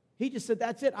 He just said,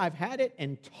 that's it, I've had it,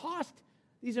 and tossed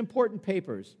these important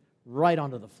papers right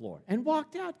onto the floor and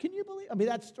walked out. Can you believe?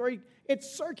 That story, it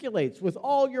circulates with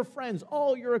all your friends,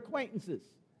 all your acquaintances.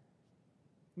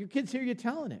 Your kids hear you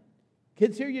telling it.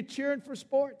 Kids hear you cheering for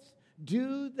sports.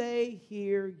 Do they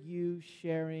hear you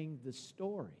sharing the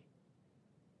story?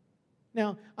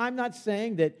 Now, I'm not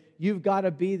saying that you've got to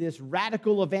be this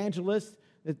radical evangelist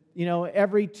that,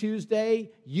 every Tuesday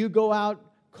you go out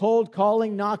cold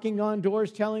calling, knocking on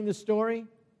doors, telling the story.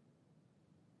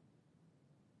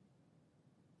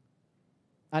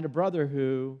 I had a brother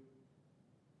who,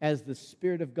 as the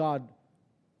Spirit of God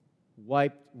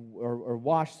wiped or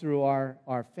washed through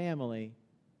our family,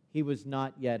 he was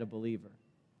not yet a believer.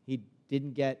 He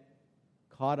didn't get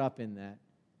caught up in that.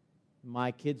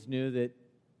 My kids knew that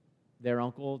their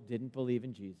uncle didn't believe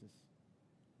in Jesus.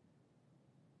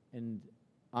 And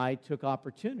I took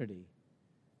opportunity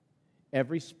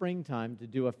every springtime to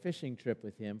do a fishing trip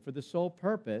with him for the sole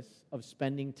purpose of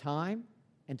spending time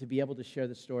and to be able to share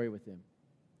the story with him.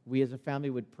 We as a family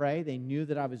would pray. They knew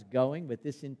that I was going with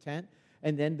this intent.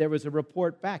 And then there was a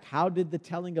report back. How did the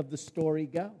telling of the story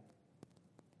go?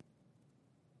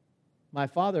 My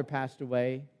father passed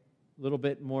away a little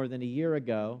bit more than a year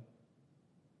ago.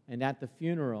 And at the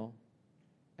funeral,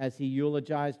 as he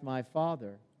eulogized my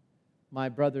father, my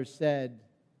brother said,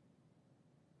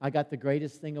 I got the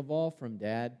greatest thing of all from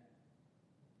Dad.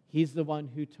 He's the one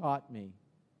who taught me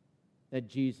that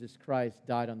Jesus Christ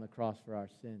died on the cross for our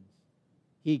sins.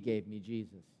 He gave me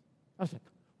Jesus. I was like,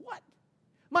 what?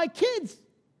 My kids!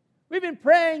 We've been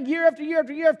praying year after year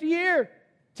after year after year,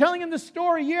 telling them the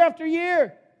story year after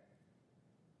year.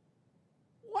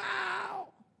 Wow!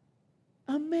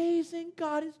 Amazing.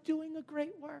 God is doing a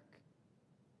great work.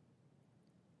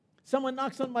 Someone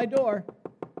knocks on my door,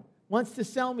 wants to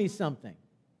sell me something.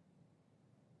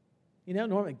 You know,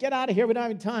 Norman, get out of here. We don't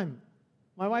have any time.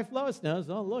 My wife Lois knows,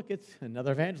 oh, look, it's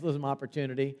another evangelism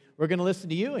opportunity. We're going to listen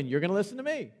to you, and you're going to listen to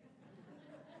me.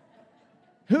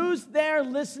 Who's there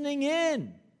listening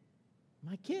in?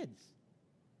 My kids.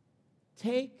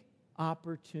 Take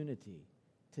opportunity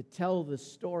to tell the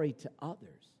story to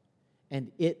others,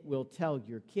 and it will tell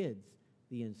your kids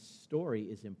the story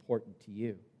is important to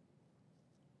you.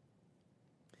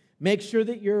 Make sure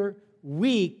that your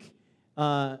week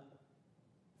from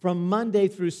Monday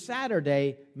through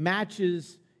Saturday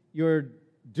matches your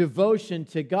devotion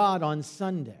to God on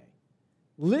Sunday.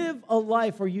 Live a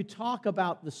life where you talk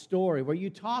about the story, where you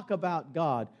talk about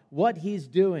God, what He's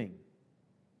doing.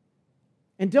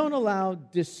 And don't allow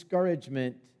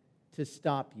discouragement to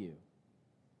stop you.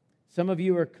 Some of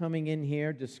you are coming in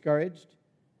here discouraged.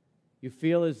 You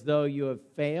feel as though you have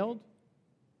failed.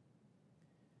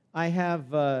 I have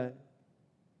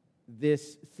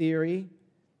this theory,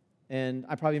 and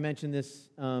I probably mentioned this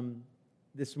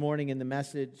this morning in the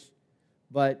message,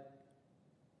 but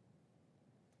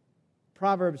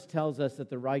Proverbs tells us that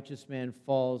the righteous man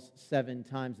falls 7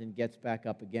 times and gets back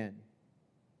up again.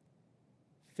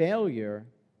 Failure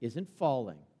isn't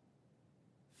falling.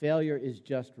 Failure is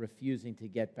just refusing to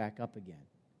get back up again.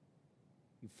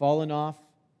 You've fallen off.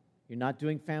 You're not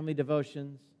doing family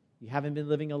devotions. You haven't been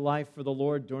living a life for the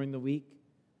Lord during the week.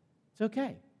 It's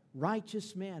okay.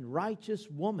 Righteous man, righteous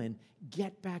woman,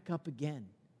 get back up again.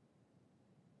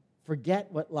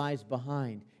 Forget what lies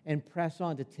behind and press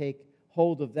on to take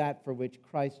hold of that for which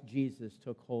Christ Jesus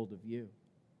took hold of you,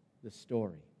 the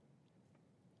story.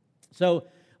 So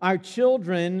our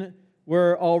children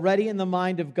were already in the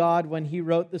mind of God when He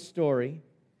wrote the story.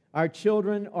 Our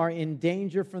children are in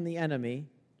danger from the enemy.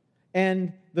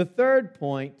 And the third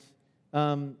point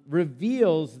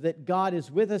reveals that God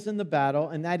is with us in the battle,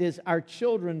 and that is our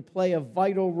children play a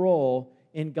vital role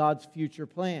in God's future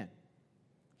plan.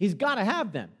 He's got to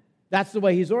have them. That's the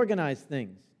way He's organized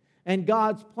things. And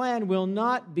God's plan will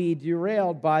not be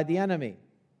derailed by the enemy.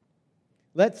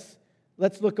 Let's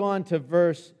look on to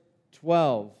verse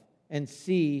 12 and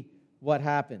see what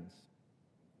happens.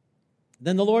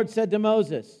 Then the Lord said to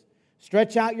Moses,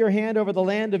 "Stretch out your hand over the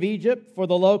land of Egypt for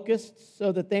the locusts,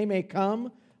 so that they may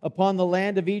come upon the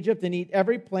land of Egypt and eat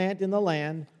every plant in the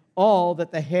land, all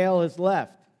that the hail has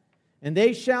left. And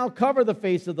they shall cover the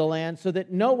face of the land, so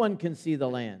that no one can see the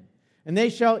land. And they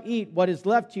shall eat what is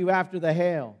left to you after the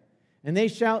hail. And they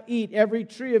shall eat every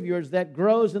tree of yours that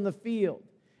grows in the field.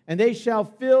 And they shall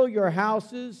fill your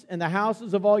houses and the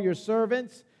houses of all your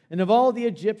servants and of all the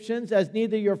Egyptians, as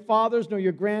neither your fathers nor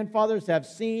your grandfathers have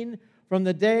seen from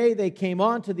the day they came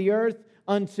onto the earth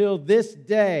until this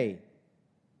day."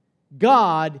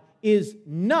 God is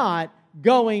not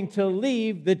going to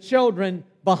leave the children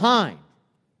behind.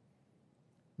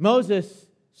 Moses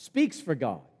speaks for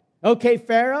God. Okay,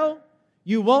 Pharaoh,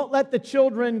 you won't let the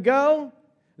children go?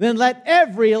 Then let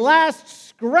every last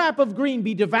scrap of green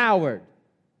be devoured.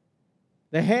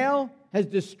 The hail has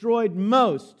destroyed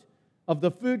most of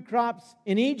the food crops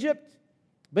in Egypt,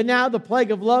 but now the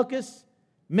plague of locusts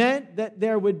meant that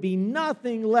there would be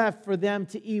nothing left for them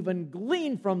to even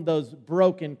glean from those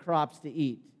broken crops to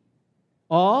eat.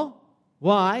 All?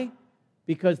 Why?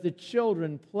 Because the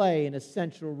children play an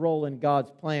essential role in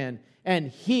God's plan, and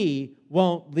He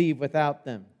won't leave without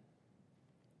them.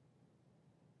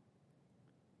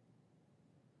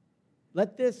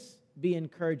 Let this be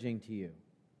encouraging to you.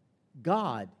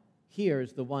 God here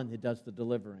is the one who does the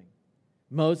delivering.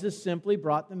 Moses simply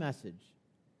brought the message.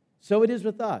 So it is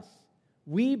with us.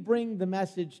 We bring the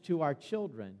message to our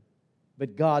children,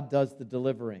 but God does the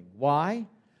delivering. Why?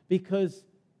 Because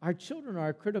our children are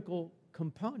a critical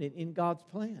component in God's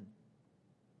plan.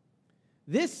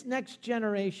 This next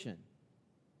generation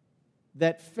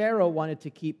that Pharaoh wanted to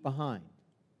keep behind,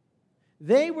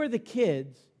 they were the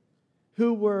kids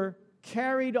who were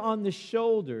carried on the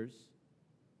shoulders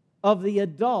of the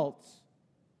adults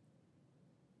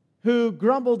who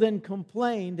grumbled and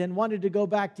complained and wanted to go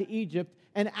back to Egypt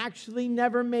and actually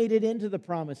never made it into the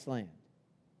promised land,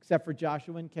 except for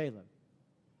Joshua and Caleb.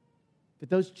 But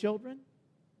those children,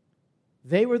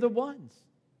 they were the ones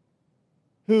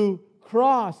who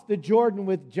crossed the Jordan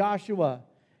with Joshua,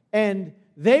 and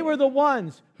they were the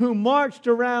ones who marched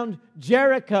around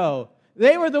Jericho.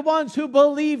 They were the ones who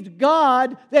believed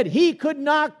God that He could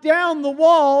knock down the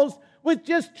walls with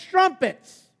just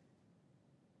trumpets.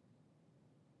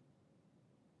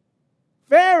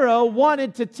 Pharaoh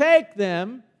wanted to take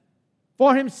them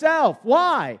for himself.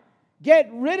 Why? Get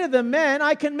rid of the men.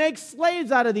 I can make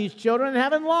slaves out of these children and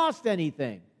haven't lost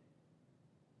anything.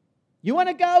 You want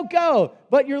to go? Go.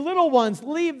 But your little ones,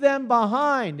 leave them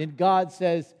behind. And God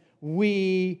says,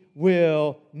 we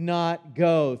will not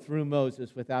go through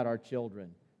Moses without our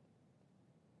children.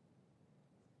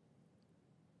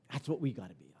 That's what we got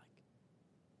to be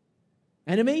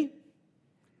like. Enemy?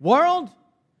 World?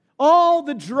 All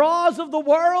the draws of the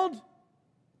world?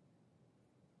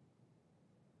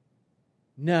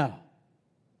 No.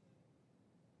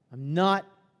 I'm not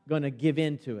going to give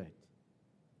in to it.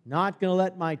 Not going to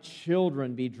let my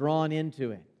children be drawn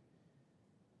into it.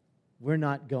 We're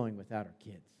not going without our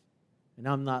kids. And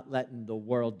I'm not letting the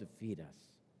world defeat us.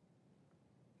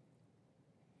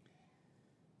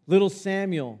 Little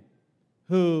Samuel,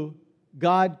 who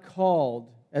God called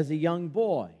as a young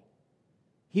boy,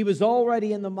 he was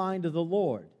already in the mind of the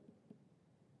Lord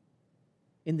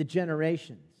in the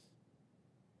generations.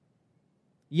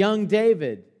 Young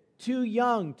David, too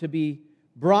young to be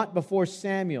brought before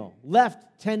Samuel,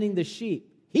 left tending the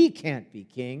sheep. He can't be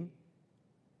king.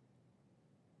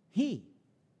 He,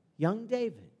 young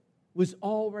David, was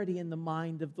already in the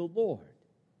mind of the Lord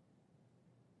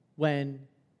when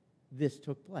this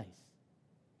took place.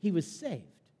 He was saved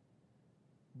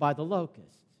by the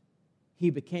locusts. He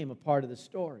became a part of the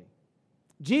story.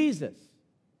 Jesus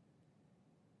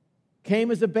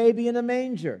came as a baby in a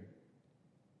manger,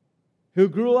 who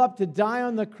grew up to die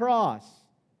on the cross.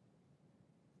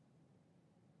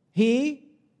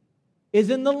 He is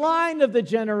in the line of the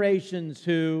generations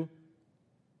who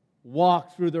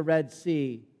walked through the Red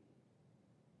Sea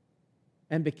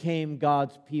and became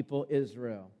God's people,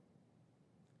 Israel.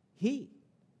 He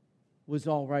was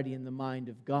already in the mind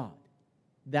of God.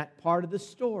 That part of the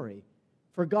story,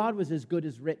 for God was as good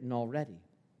as written already.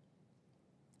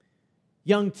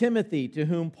 Young Timothy, to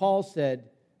whom Paul said,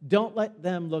 don't let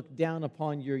them look down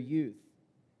upon your youth.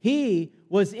 He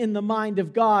was in the mind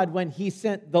of God when He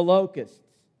sent the locusts.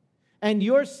 And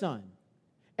your son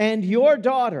and your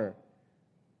daughter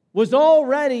was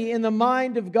already in the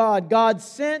mind of God. God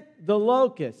sent the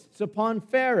locusts upon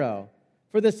Pharaoh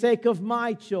for the sake of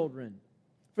my children,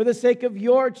 for the sake of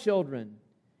your children,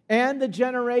 and the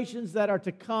generations that are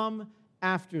to come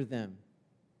after them.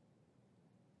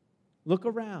 Look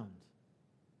around.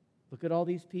 Look at all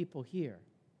these people here,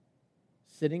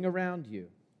 sitting around you.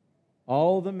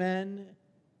 All the men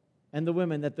and the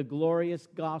women that the glorious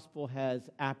gospel has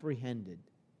apprehended.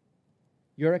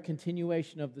 You're a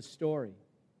continuation of the story,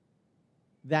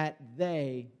 that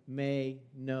they may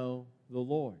know the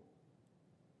Lord.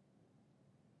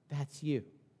 That's you.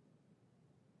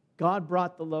 God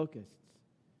brought the locusts,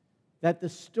 that the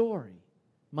story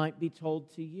might be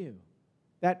told to you.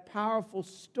 That powerful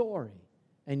story,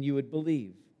 and you would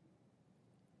believe.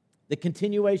 The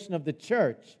continuation of the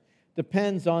church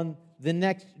depends on the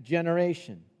next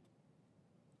generation,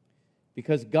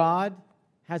 because God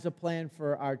has a plan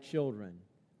for our children,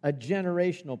 a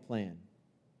generational plan.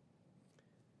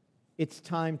 It's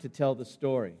time to tell the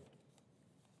story.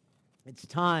 It's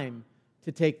time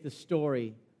to take the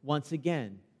story once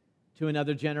again to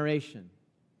another generation.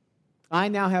 I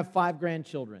now have 5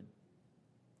 grandchildren.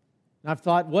 And I've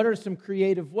thought, what are some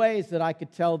creative ways that I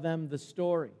could tell them the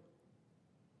story?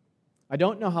 I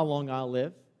don't know how long I'll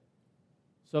live,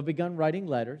 so I've begun writing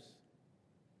letters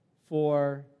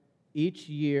for each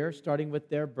year, starting with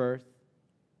their birth.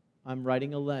 I'm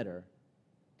writing a letter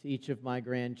to each of my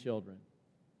grandchildren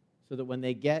so that when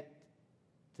they get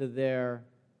to their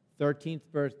 13th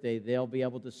birthday, they'll be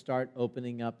able to start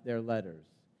opening up their letters.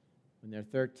 When they're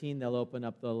 13, they'll open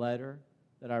up the letter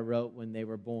that I wrote when they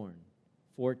were born.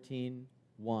 14,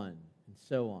 1, and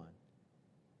so on.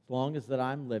 As long as that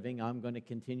I'm living, I'm going to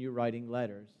continue writing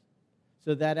letters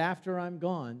so that after I'm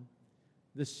gone,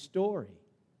 the story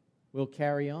will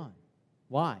carry on.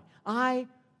 Why? I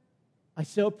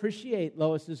so appreciate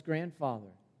Lois's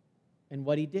grandfather and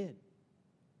what he did.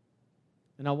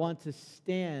 And I want to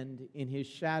stand in his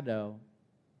shadow.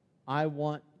 I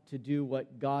want to do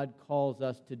what God calls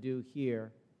us to do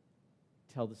here,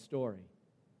 tell the story.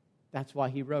 That's why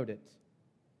he wrote it.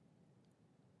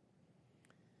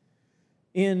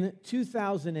 In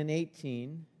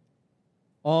 2018,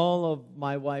 all of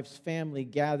my wife's family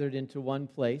gathered into one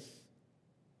place.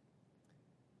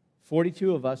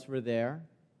 42 of us were there.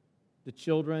 The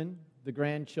children, the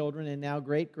grandchildren, and now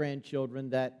great-grandchildren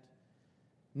that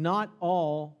not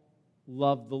all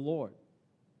loved the Lord.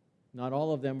 Not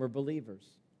all of them were believers.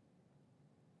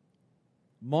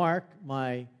 Mark,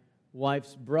 my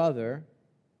wife's brother,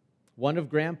 one of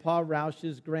Grandpa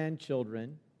Roush's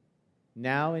grandchildren,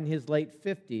 now in his late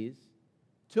 50s,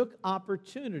 took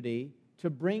opportunity to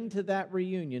bring to that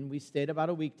reunion, we stayed about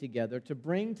a week together, to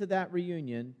bring to that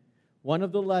reunion one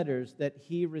of the letters that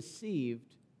he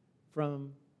received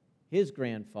from his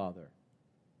grandfather.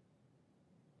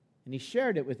 And he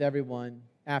shared it with everyone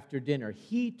after dinner.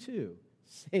 He, too,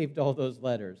 saved all those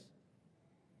letters.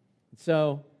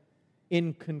 So,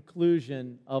 in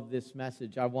conclusion of this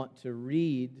message, I want to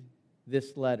read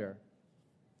this letter.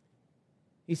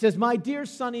 He says, "My dear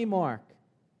Sonny Mark,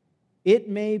 it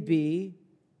may be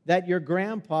that your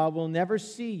grandpa will never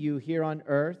see you here on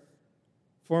earth,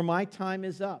 for my time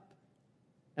is up,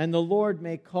 and the Lord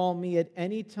may call me at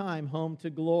any time home to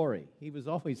glory." He was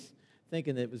always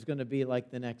thinking that it was going to be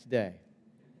like the next day.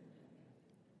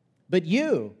 "But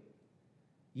you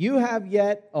have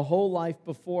yet a whole life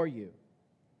before you.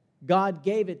 God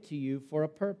gave it to you for a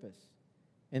purpose,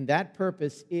 and that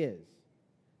purpose is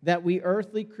that we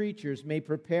earthly creatures may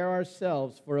prepare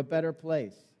ourselves for a better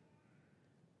place.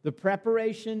 The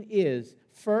preparation is,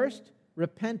 first,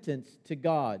 repentance to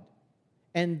God,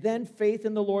 and then faith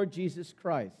in the Lord Jesus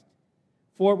Christ.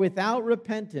 For without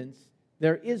repentance,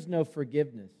 there is no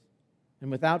forgiveness,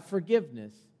 and without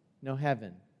forgiveness, no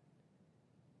heaven.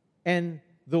 And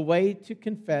the way to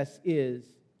confess is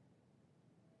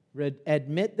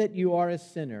admit that you are a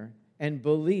sinner and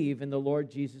believe in the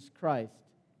Lord Jesus Christ,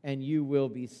 and you will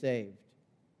be saved."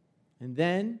 And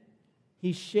then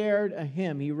he shared a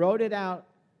hymn. He wrote it out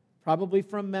probably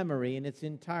from memory in its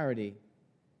entirety.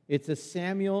 It's a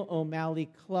Samuel O'Malley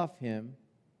Clough hymn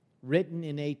written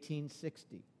in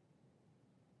 1860.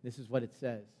 This is what it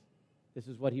says. This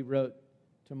is what he wrote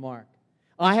to Mark.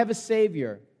 "I have a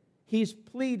Savior. He's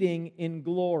pleading in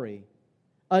glory.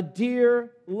 A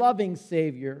dear, loving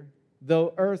Savior,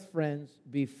 though earth friends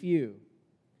be few.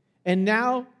 And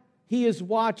now He is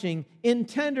watching in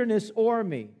tenderness o'er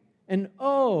me. And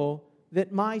oh,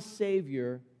 that my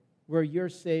Savior were your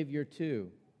Savior too.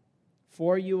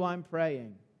 For you I'm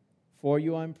praying. For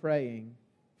you I'm praying.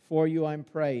 For you I'm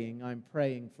praying. I'm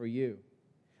praying for you.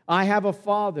 I have a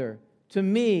Father. To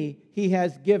me He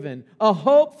has given a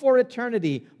hope for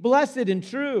eternity, blessed and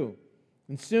true.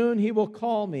 And soon He will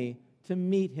call me to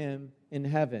meet Him in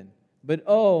heaven. But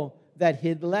oh, that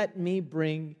He'd let me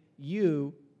bring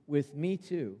you with me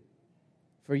too.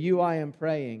 For you I am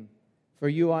praying. For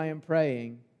you I am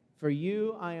praying. For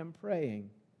you I am praying.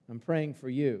 I'm praying for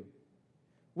you.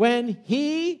 When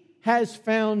He has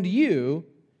found you,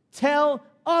 tell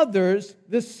others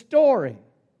the story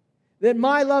that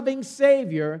my loving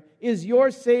Savior is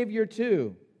your Savior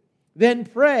too. Then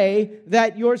pray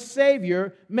that your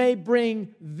Savior may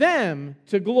bring them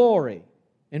to glory,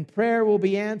 and prayer will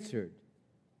be answered.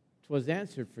 'Twas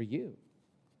answered for you.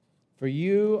 For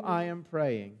you I am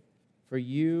praying. For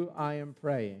you I am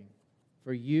praying.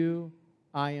 For you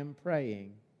I am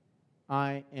praying.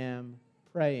 I am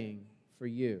praying for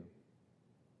you.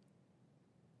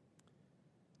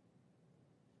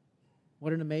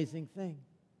 What an amazing thing.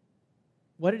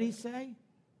 What did he say?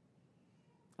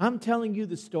 I'm telling you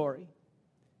the story,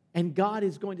 and God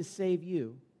is going to save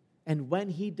you. And when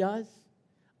He does,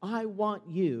 I want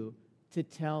you to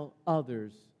tell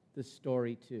others the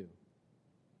story too.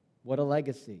 What a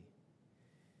legacy.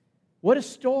 What a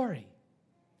story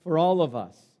for all of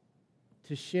us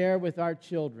to share with our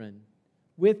children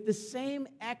with the same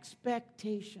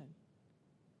expectation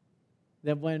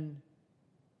that when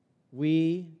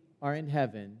we are in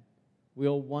heaven,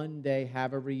 we'll one day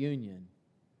have a reunion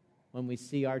when we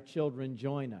see our children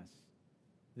join us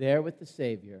there with the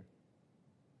Savior.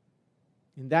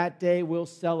 In that day, we'll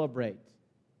celebrate.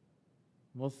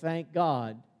 We'll thank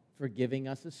God for giving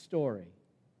us a story,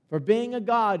 for being a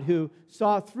God who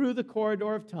saw through the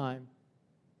corridor of time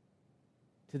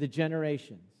to the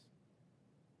generations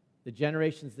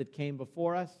that came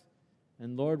before us,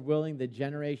 and Lord willing, the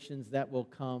generations that will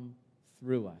come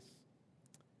through us.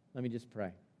 Let me just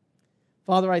pray.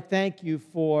 Father, I thank you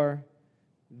for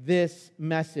this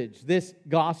message, this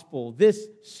gospel, this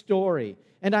story.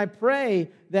 And I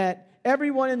pray that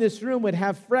everyone in this room would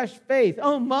have fresh faith.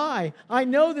 Oh my, I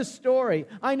know the story.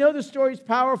 I know the story's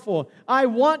powerful. I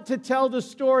want to tell the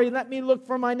story. Let me look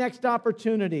for my next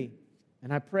opportunity.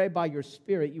 And I pray by your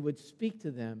Spirit you would speak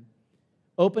to them,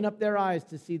 open up their eyes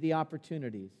to see the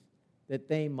opportunities that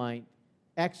they might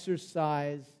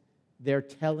exercise their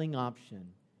telling option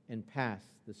and pass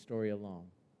the story along.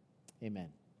 Amen.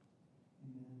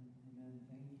 Amen. Amen.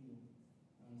 Thank you.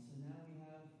 So now we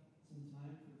have some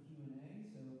time for Q&A.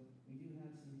 So we do have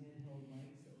some handheld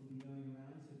mics that will be going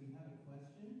around. So if you have a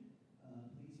question,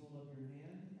 please hold up your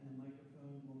hand and a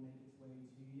microphone will make its way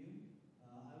to you.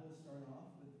 I will start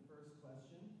off with the first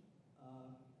question.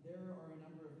 There are a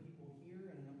number of people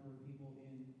here and a number of people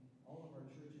in all of our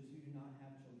churches who do not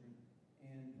have children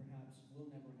and perhaps will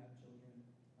never have children.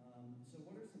 So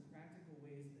what are some practical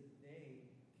ways that they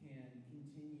can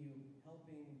continue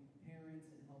helping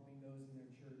parents and helping those in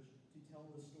their church to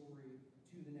tell the story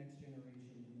to the next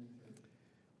generation in their church?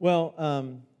 Well,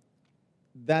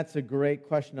 that's a great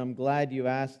question. I'm glad you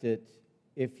asked it.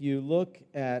 If you look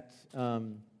at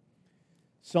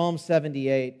Psalm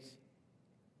 78,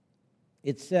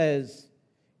 it says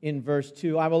in verse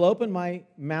 2, I will open my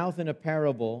mouth in a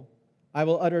parable. I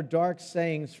will utter dark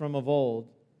sayings from of old,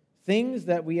 things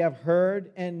that we have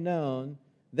heard and known,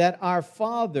 that our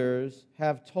fathers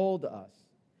have told us.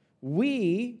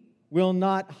 We will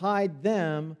not hide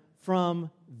them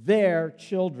from their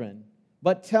children,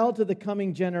 but tell to the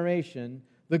coming generation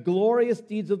the glorious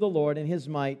deeds of the Lord and His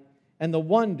might and the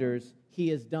wonders He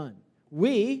has done.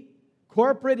 We,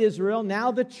 corporate Israel,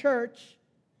 now the church,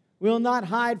 will not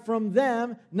hide from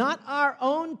them, not our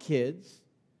own kids,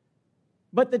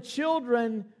 but the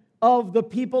children of the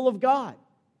people of God.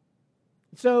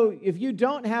 So if you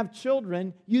don't have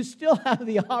children, you still have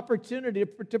the opportunity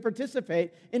to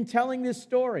participate in telling this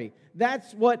story.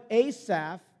 That's what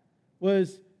Asaph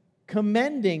was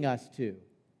commending us to.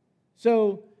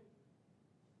 So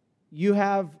you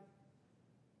have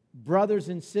brothers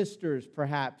and sisters,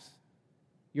 perhaps.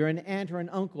 You're an aunt or an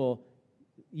uncle.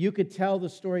 You could tell the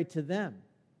story to them.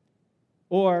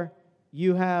 Or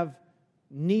you have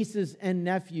nieces and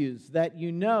nephews that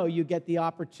you know you get the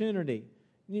opportunity.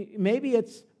 Maybe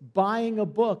it's buying a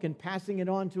book and passing it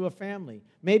on to a family.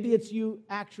 Maybe it's you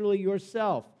actually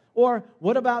yourself. Or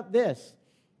what about this?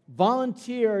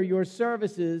 Volunteer your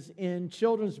services in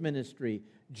children's ministry.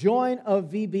 Join a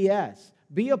VBS.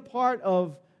 Be a part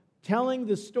of telling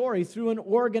the story through an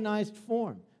organized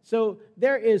form. So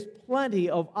there is plenty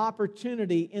of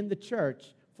opportunity in the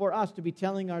church for us to be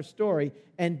telling our story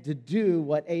and to do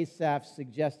what Asaph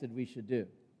suggested we should do.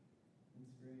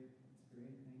 That's great. That's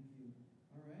great. Thank you.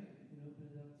 All right. We can open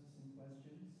it up to some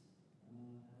questions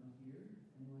out here.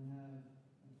 Anyone have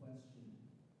a question?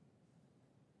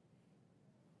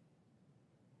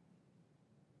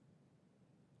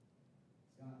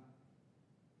 Scott.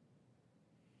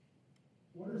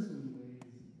 What are some ways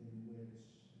in which,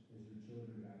 as your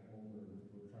children got older,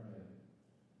 we're trying to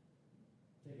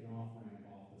take an off-ramp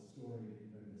off the story that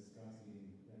you've been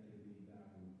discussing that could lead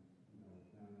down, down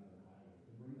another highway,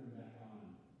 to bring them back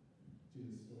on to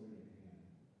the story at hand?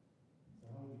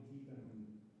 So how would you keep them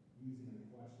from using a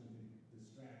question to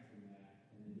distract from that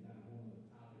and then get on a whole other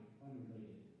topic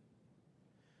unrelated?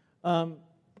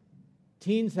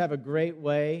 Teens have a great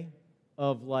way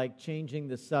of changing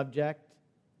the subject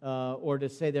or to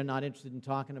say they're not interested in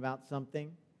talking about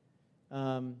something.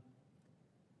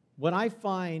 What I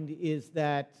find is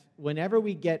that whenever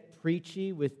we get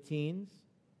preachy with teens,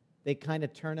 they kind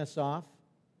of turn us off,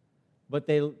 but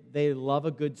they love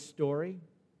a good story.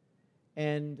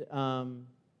 And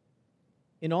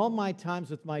in all my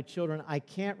times with my children, I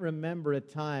can't remember a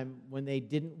time when they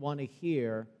didn't want to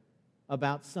hear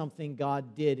about something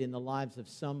God did in the lives of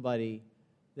somebody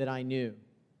that I knew.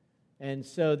 And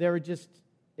so there were just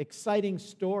exciting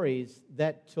stories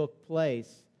that took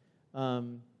place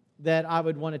that I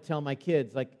would want to tell my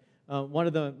kids. One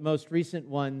of the most recent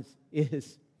ones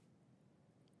is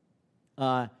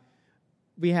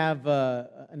we have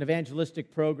an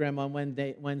evangelistic program on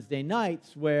Wednesday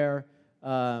nights where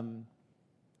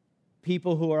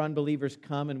people who are unbelievers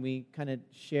come and we kind of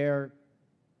share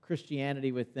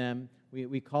Christianity with them.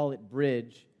 We call it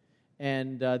Bridge.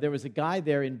 And there was a guy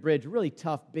there in Bridge, really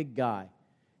tough, big guy.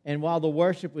 And while the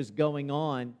worship was going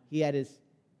on, he had his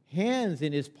hands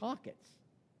in his pockets,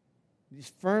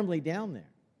 just firmly down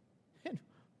there. And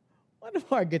one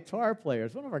of our guitar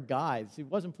players, one of our guys, who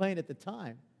wasn't playing at the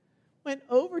time, went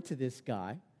over to this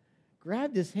guy,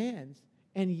 grabbed his hands,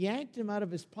 and yanked him out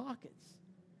of his pockets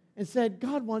and said,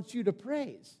 "God wants you to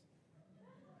praise."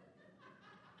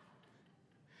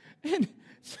 And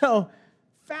so,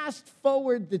 fast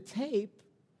forward the tape,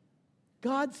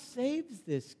 God saves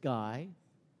this guy,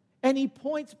 and he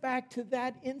points back to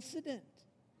that incident.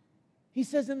 He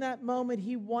says in that moment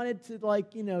he wanted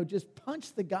to, just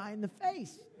punch the guy in the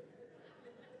face.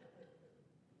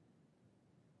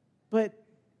 But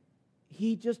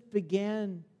he just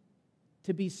began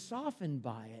to be softened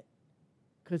by it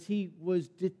because he was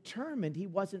determined he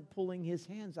wasn't pulling his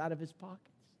hands out of his pockets.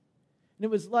 And it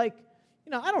was like,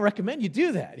 I don't recommend you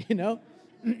do that,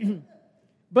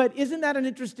 But isn't that an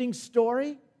interesting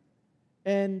story?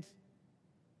 And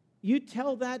you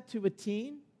tell that to a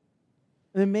teen,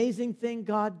 an amazing thing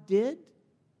God did,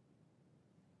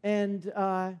 and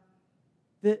the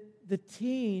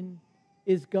teen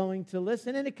is going to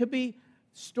listen. And it could be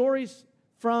stories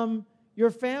from your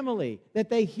family that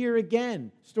they hear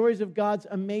again, stories of God's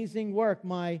amazing work.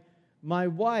 My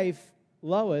wife,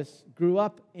 Lois, grew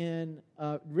up in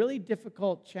a really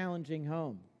difficult, challenging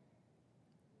home.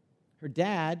 Her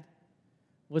dad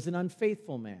was an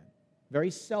unfaithful man,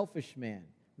 very selfish man,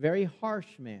 very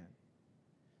harsh man.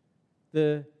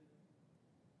 On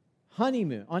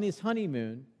his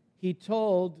honeymoon, he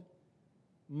told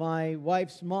my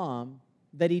wife's mom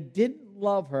that he didn't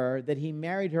love her, that he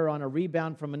married her on a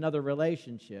rebound from another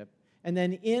relationship, and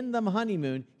then in the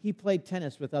honeymoon, he played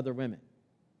tennis with other women.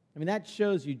 I mean, that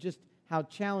shows you just how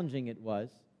challenging it was.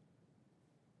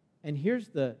 And here's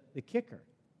the kicker.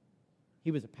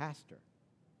 He was a pastor.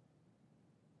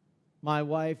 My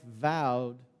wife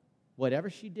vowed, whatever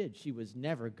she did, she was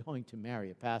never going to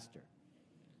marry a pastor.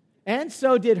 And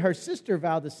so did her sister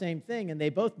vow the same thing, and they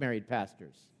both married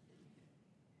pastors.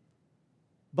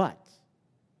 But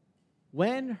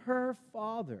when her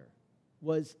father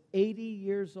was 80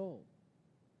 years old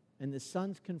and the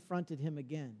sons confronted him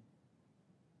again,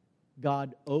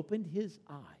 God opened his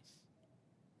eyes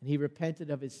and he repented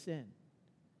of his sin.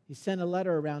 He sent a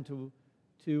letter around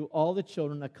to all the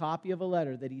children, a copy of a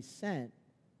letter that he sent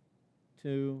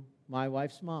to my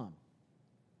wife's mom.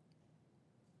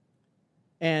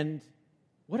 And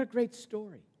what a great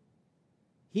story.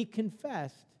 He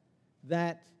confessed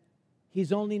that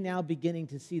he's only now beginning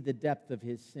to see the depth of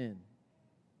his sin.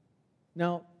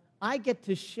 Now, I get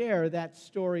to share that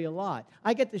story a lot.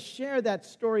 I get to share that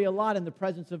story a lot in the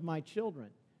presence of my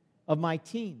children, of my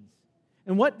teens.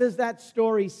 And what does that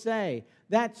story say?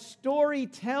 That story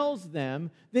tells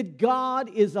them that God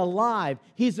is alive.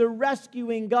 He's a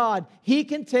rescuing God. He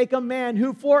can take a man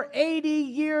who for 80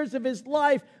 years of his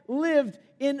life lived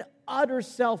in utter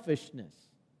selfishness.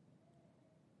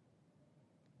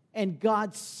 And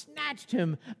God snatched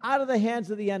him out of the hands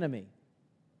of the enemy.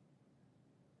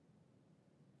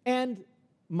 And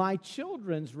my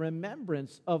children's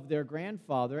remembrance of their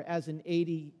grandfather as an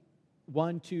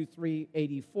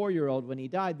 84-year-old when he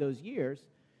died those years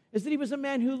is that he was a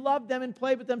man who loved them and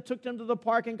played with them, took them to the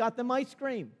park and got them ice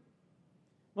cream.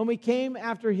 When we came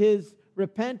after his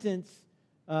repentance,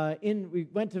 we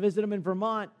went to visit him in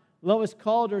Vermont, Lois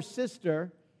called her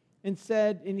sister and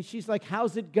said, and she's like,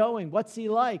 how's it going? What's he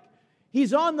like?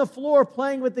 He's on the floor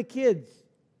playing with the kids,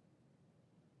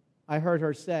 I heard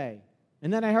her say.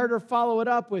 And then I heard her follow it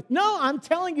up with, no, I'm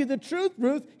telling you the truth,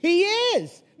 Ruth, he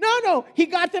is. No, he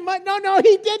got them, no,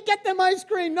 he did get them ice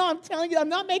cream. No, I'm telling you, I'm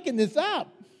not making this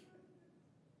up.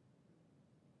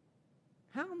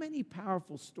 How many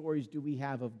powerful stories do we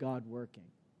have of God working?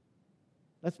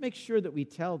 Let's make sure that we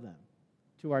tell them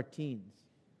to our teens.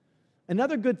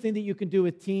 Another good thing that you can do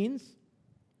with teens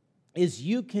is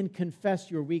you can confess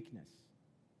your weakness.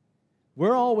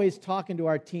 We're always talking to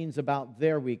our teens about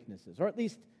their weaknesses, or at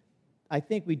least I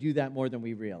think we do that more than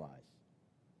we realize.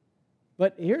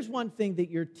 But here's one thing that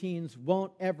your teens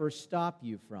won't ever stop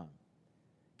you from: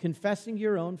 confessing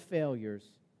your own failures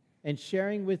and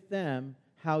sharing with them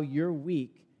how you're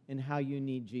weak and how you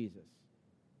need Jesus.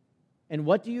 And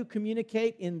what do you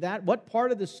communicate in that? What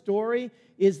part of the story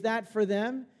is that for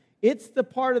them? It's the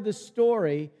part of the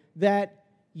story that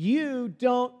you're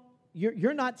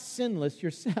not sinless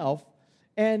yourself,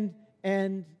 and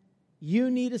you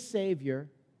need a Savior,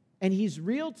 and He's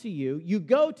real to you. You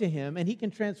go to Him, and He can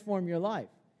transform your life.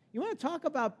 You want to talk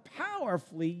about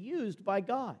powerfully used by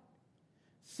God.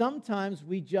 Sometimes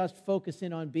we just focus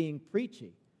in on being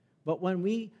preachy, but when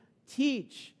we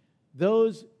teach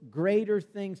those greater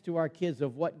things to our kids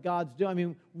of what God's doing, I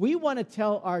mean, we want to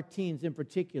tell our teens in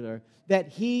particular that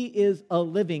He is a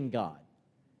living God,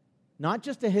 not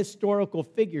just a historical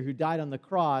figure who died on the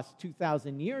cross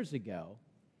 2,000 years ago.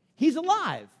 He's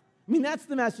alive. I mean, that's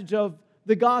the message of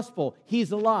the gospel.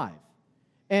 He's alive.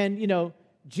 And,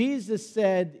 Jesus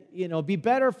said, be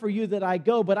better for you that I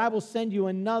go, but I will send you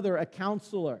another, a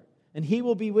counselor, and He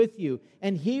will be with you,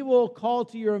 and He will call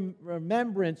to your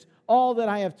remembrance all that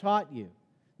I have taught you.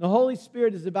 The Holy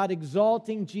Spirit is about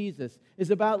exalting Jesus,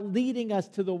 is about leading us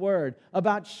to the Word,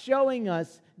 about showing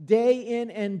us day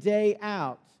in and day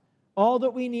out all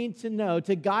that we need to know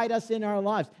to guide us in our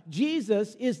lives.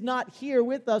 Jesus is not here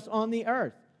with us on the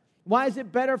earth. Why is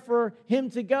it better for him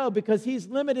to go? Because he's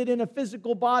limited in a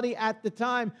physical body at the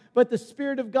time, but the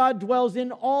Spirit of God dwells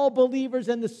in all believers,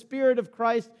 and the Spirit of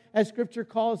Christ, as Scripture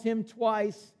calls him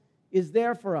twice, is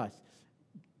there for us.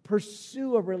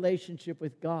 Pursue a relationship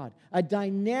with God, a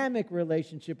dynamic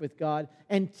relationship with God,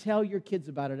 and tell your kids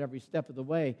about it every step of the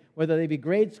way, whether they be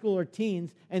grade school or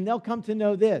teens, and they'll come to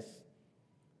know this.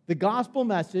 The gospel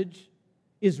message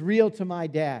is real to my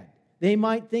dad. They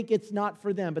might think it's not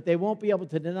for them, but they won't be able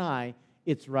to deny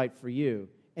it's right for you.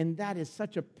 And that is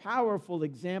such a powerful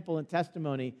example and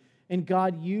testimony, and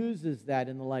God uses that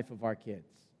in the life of our kids.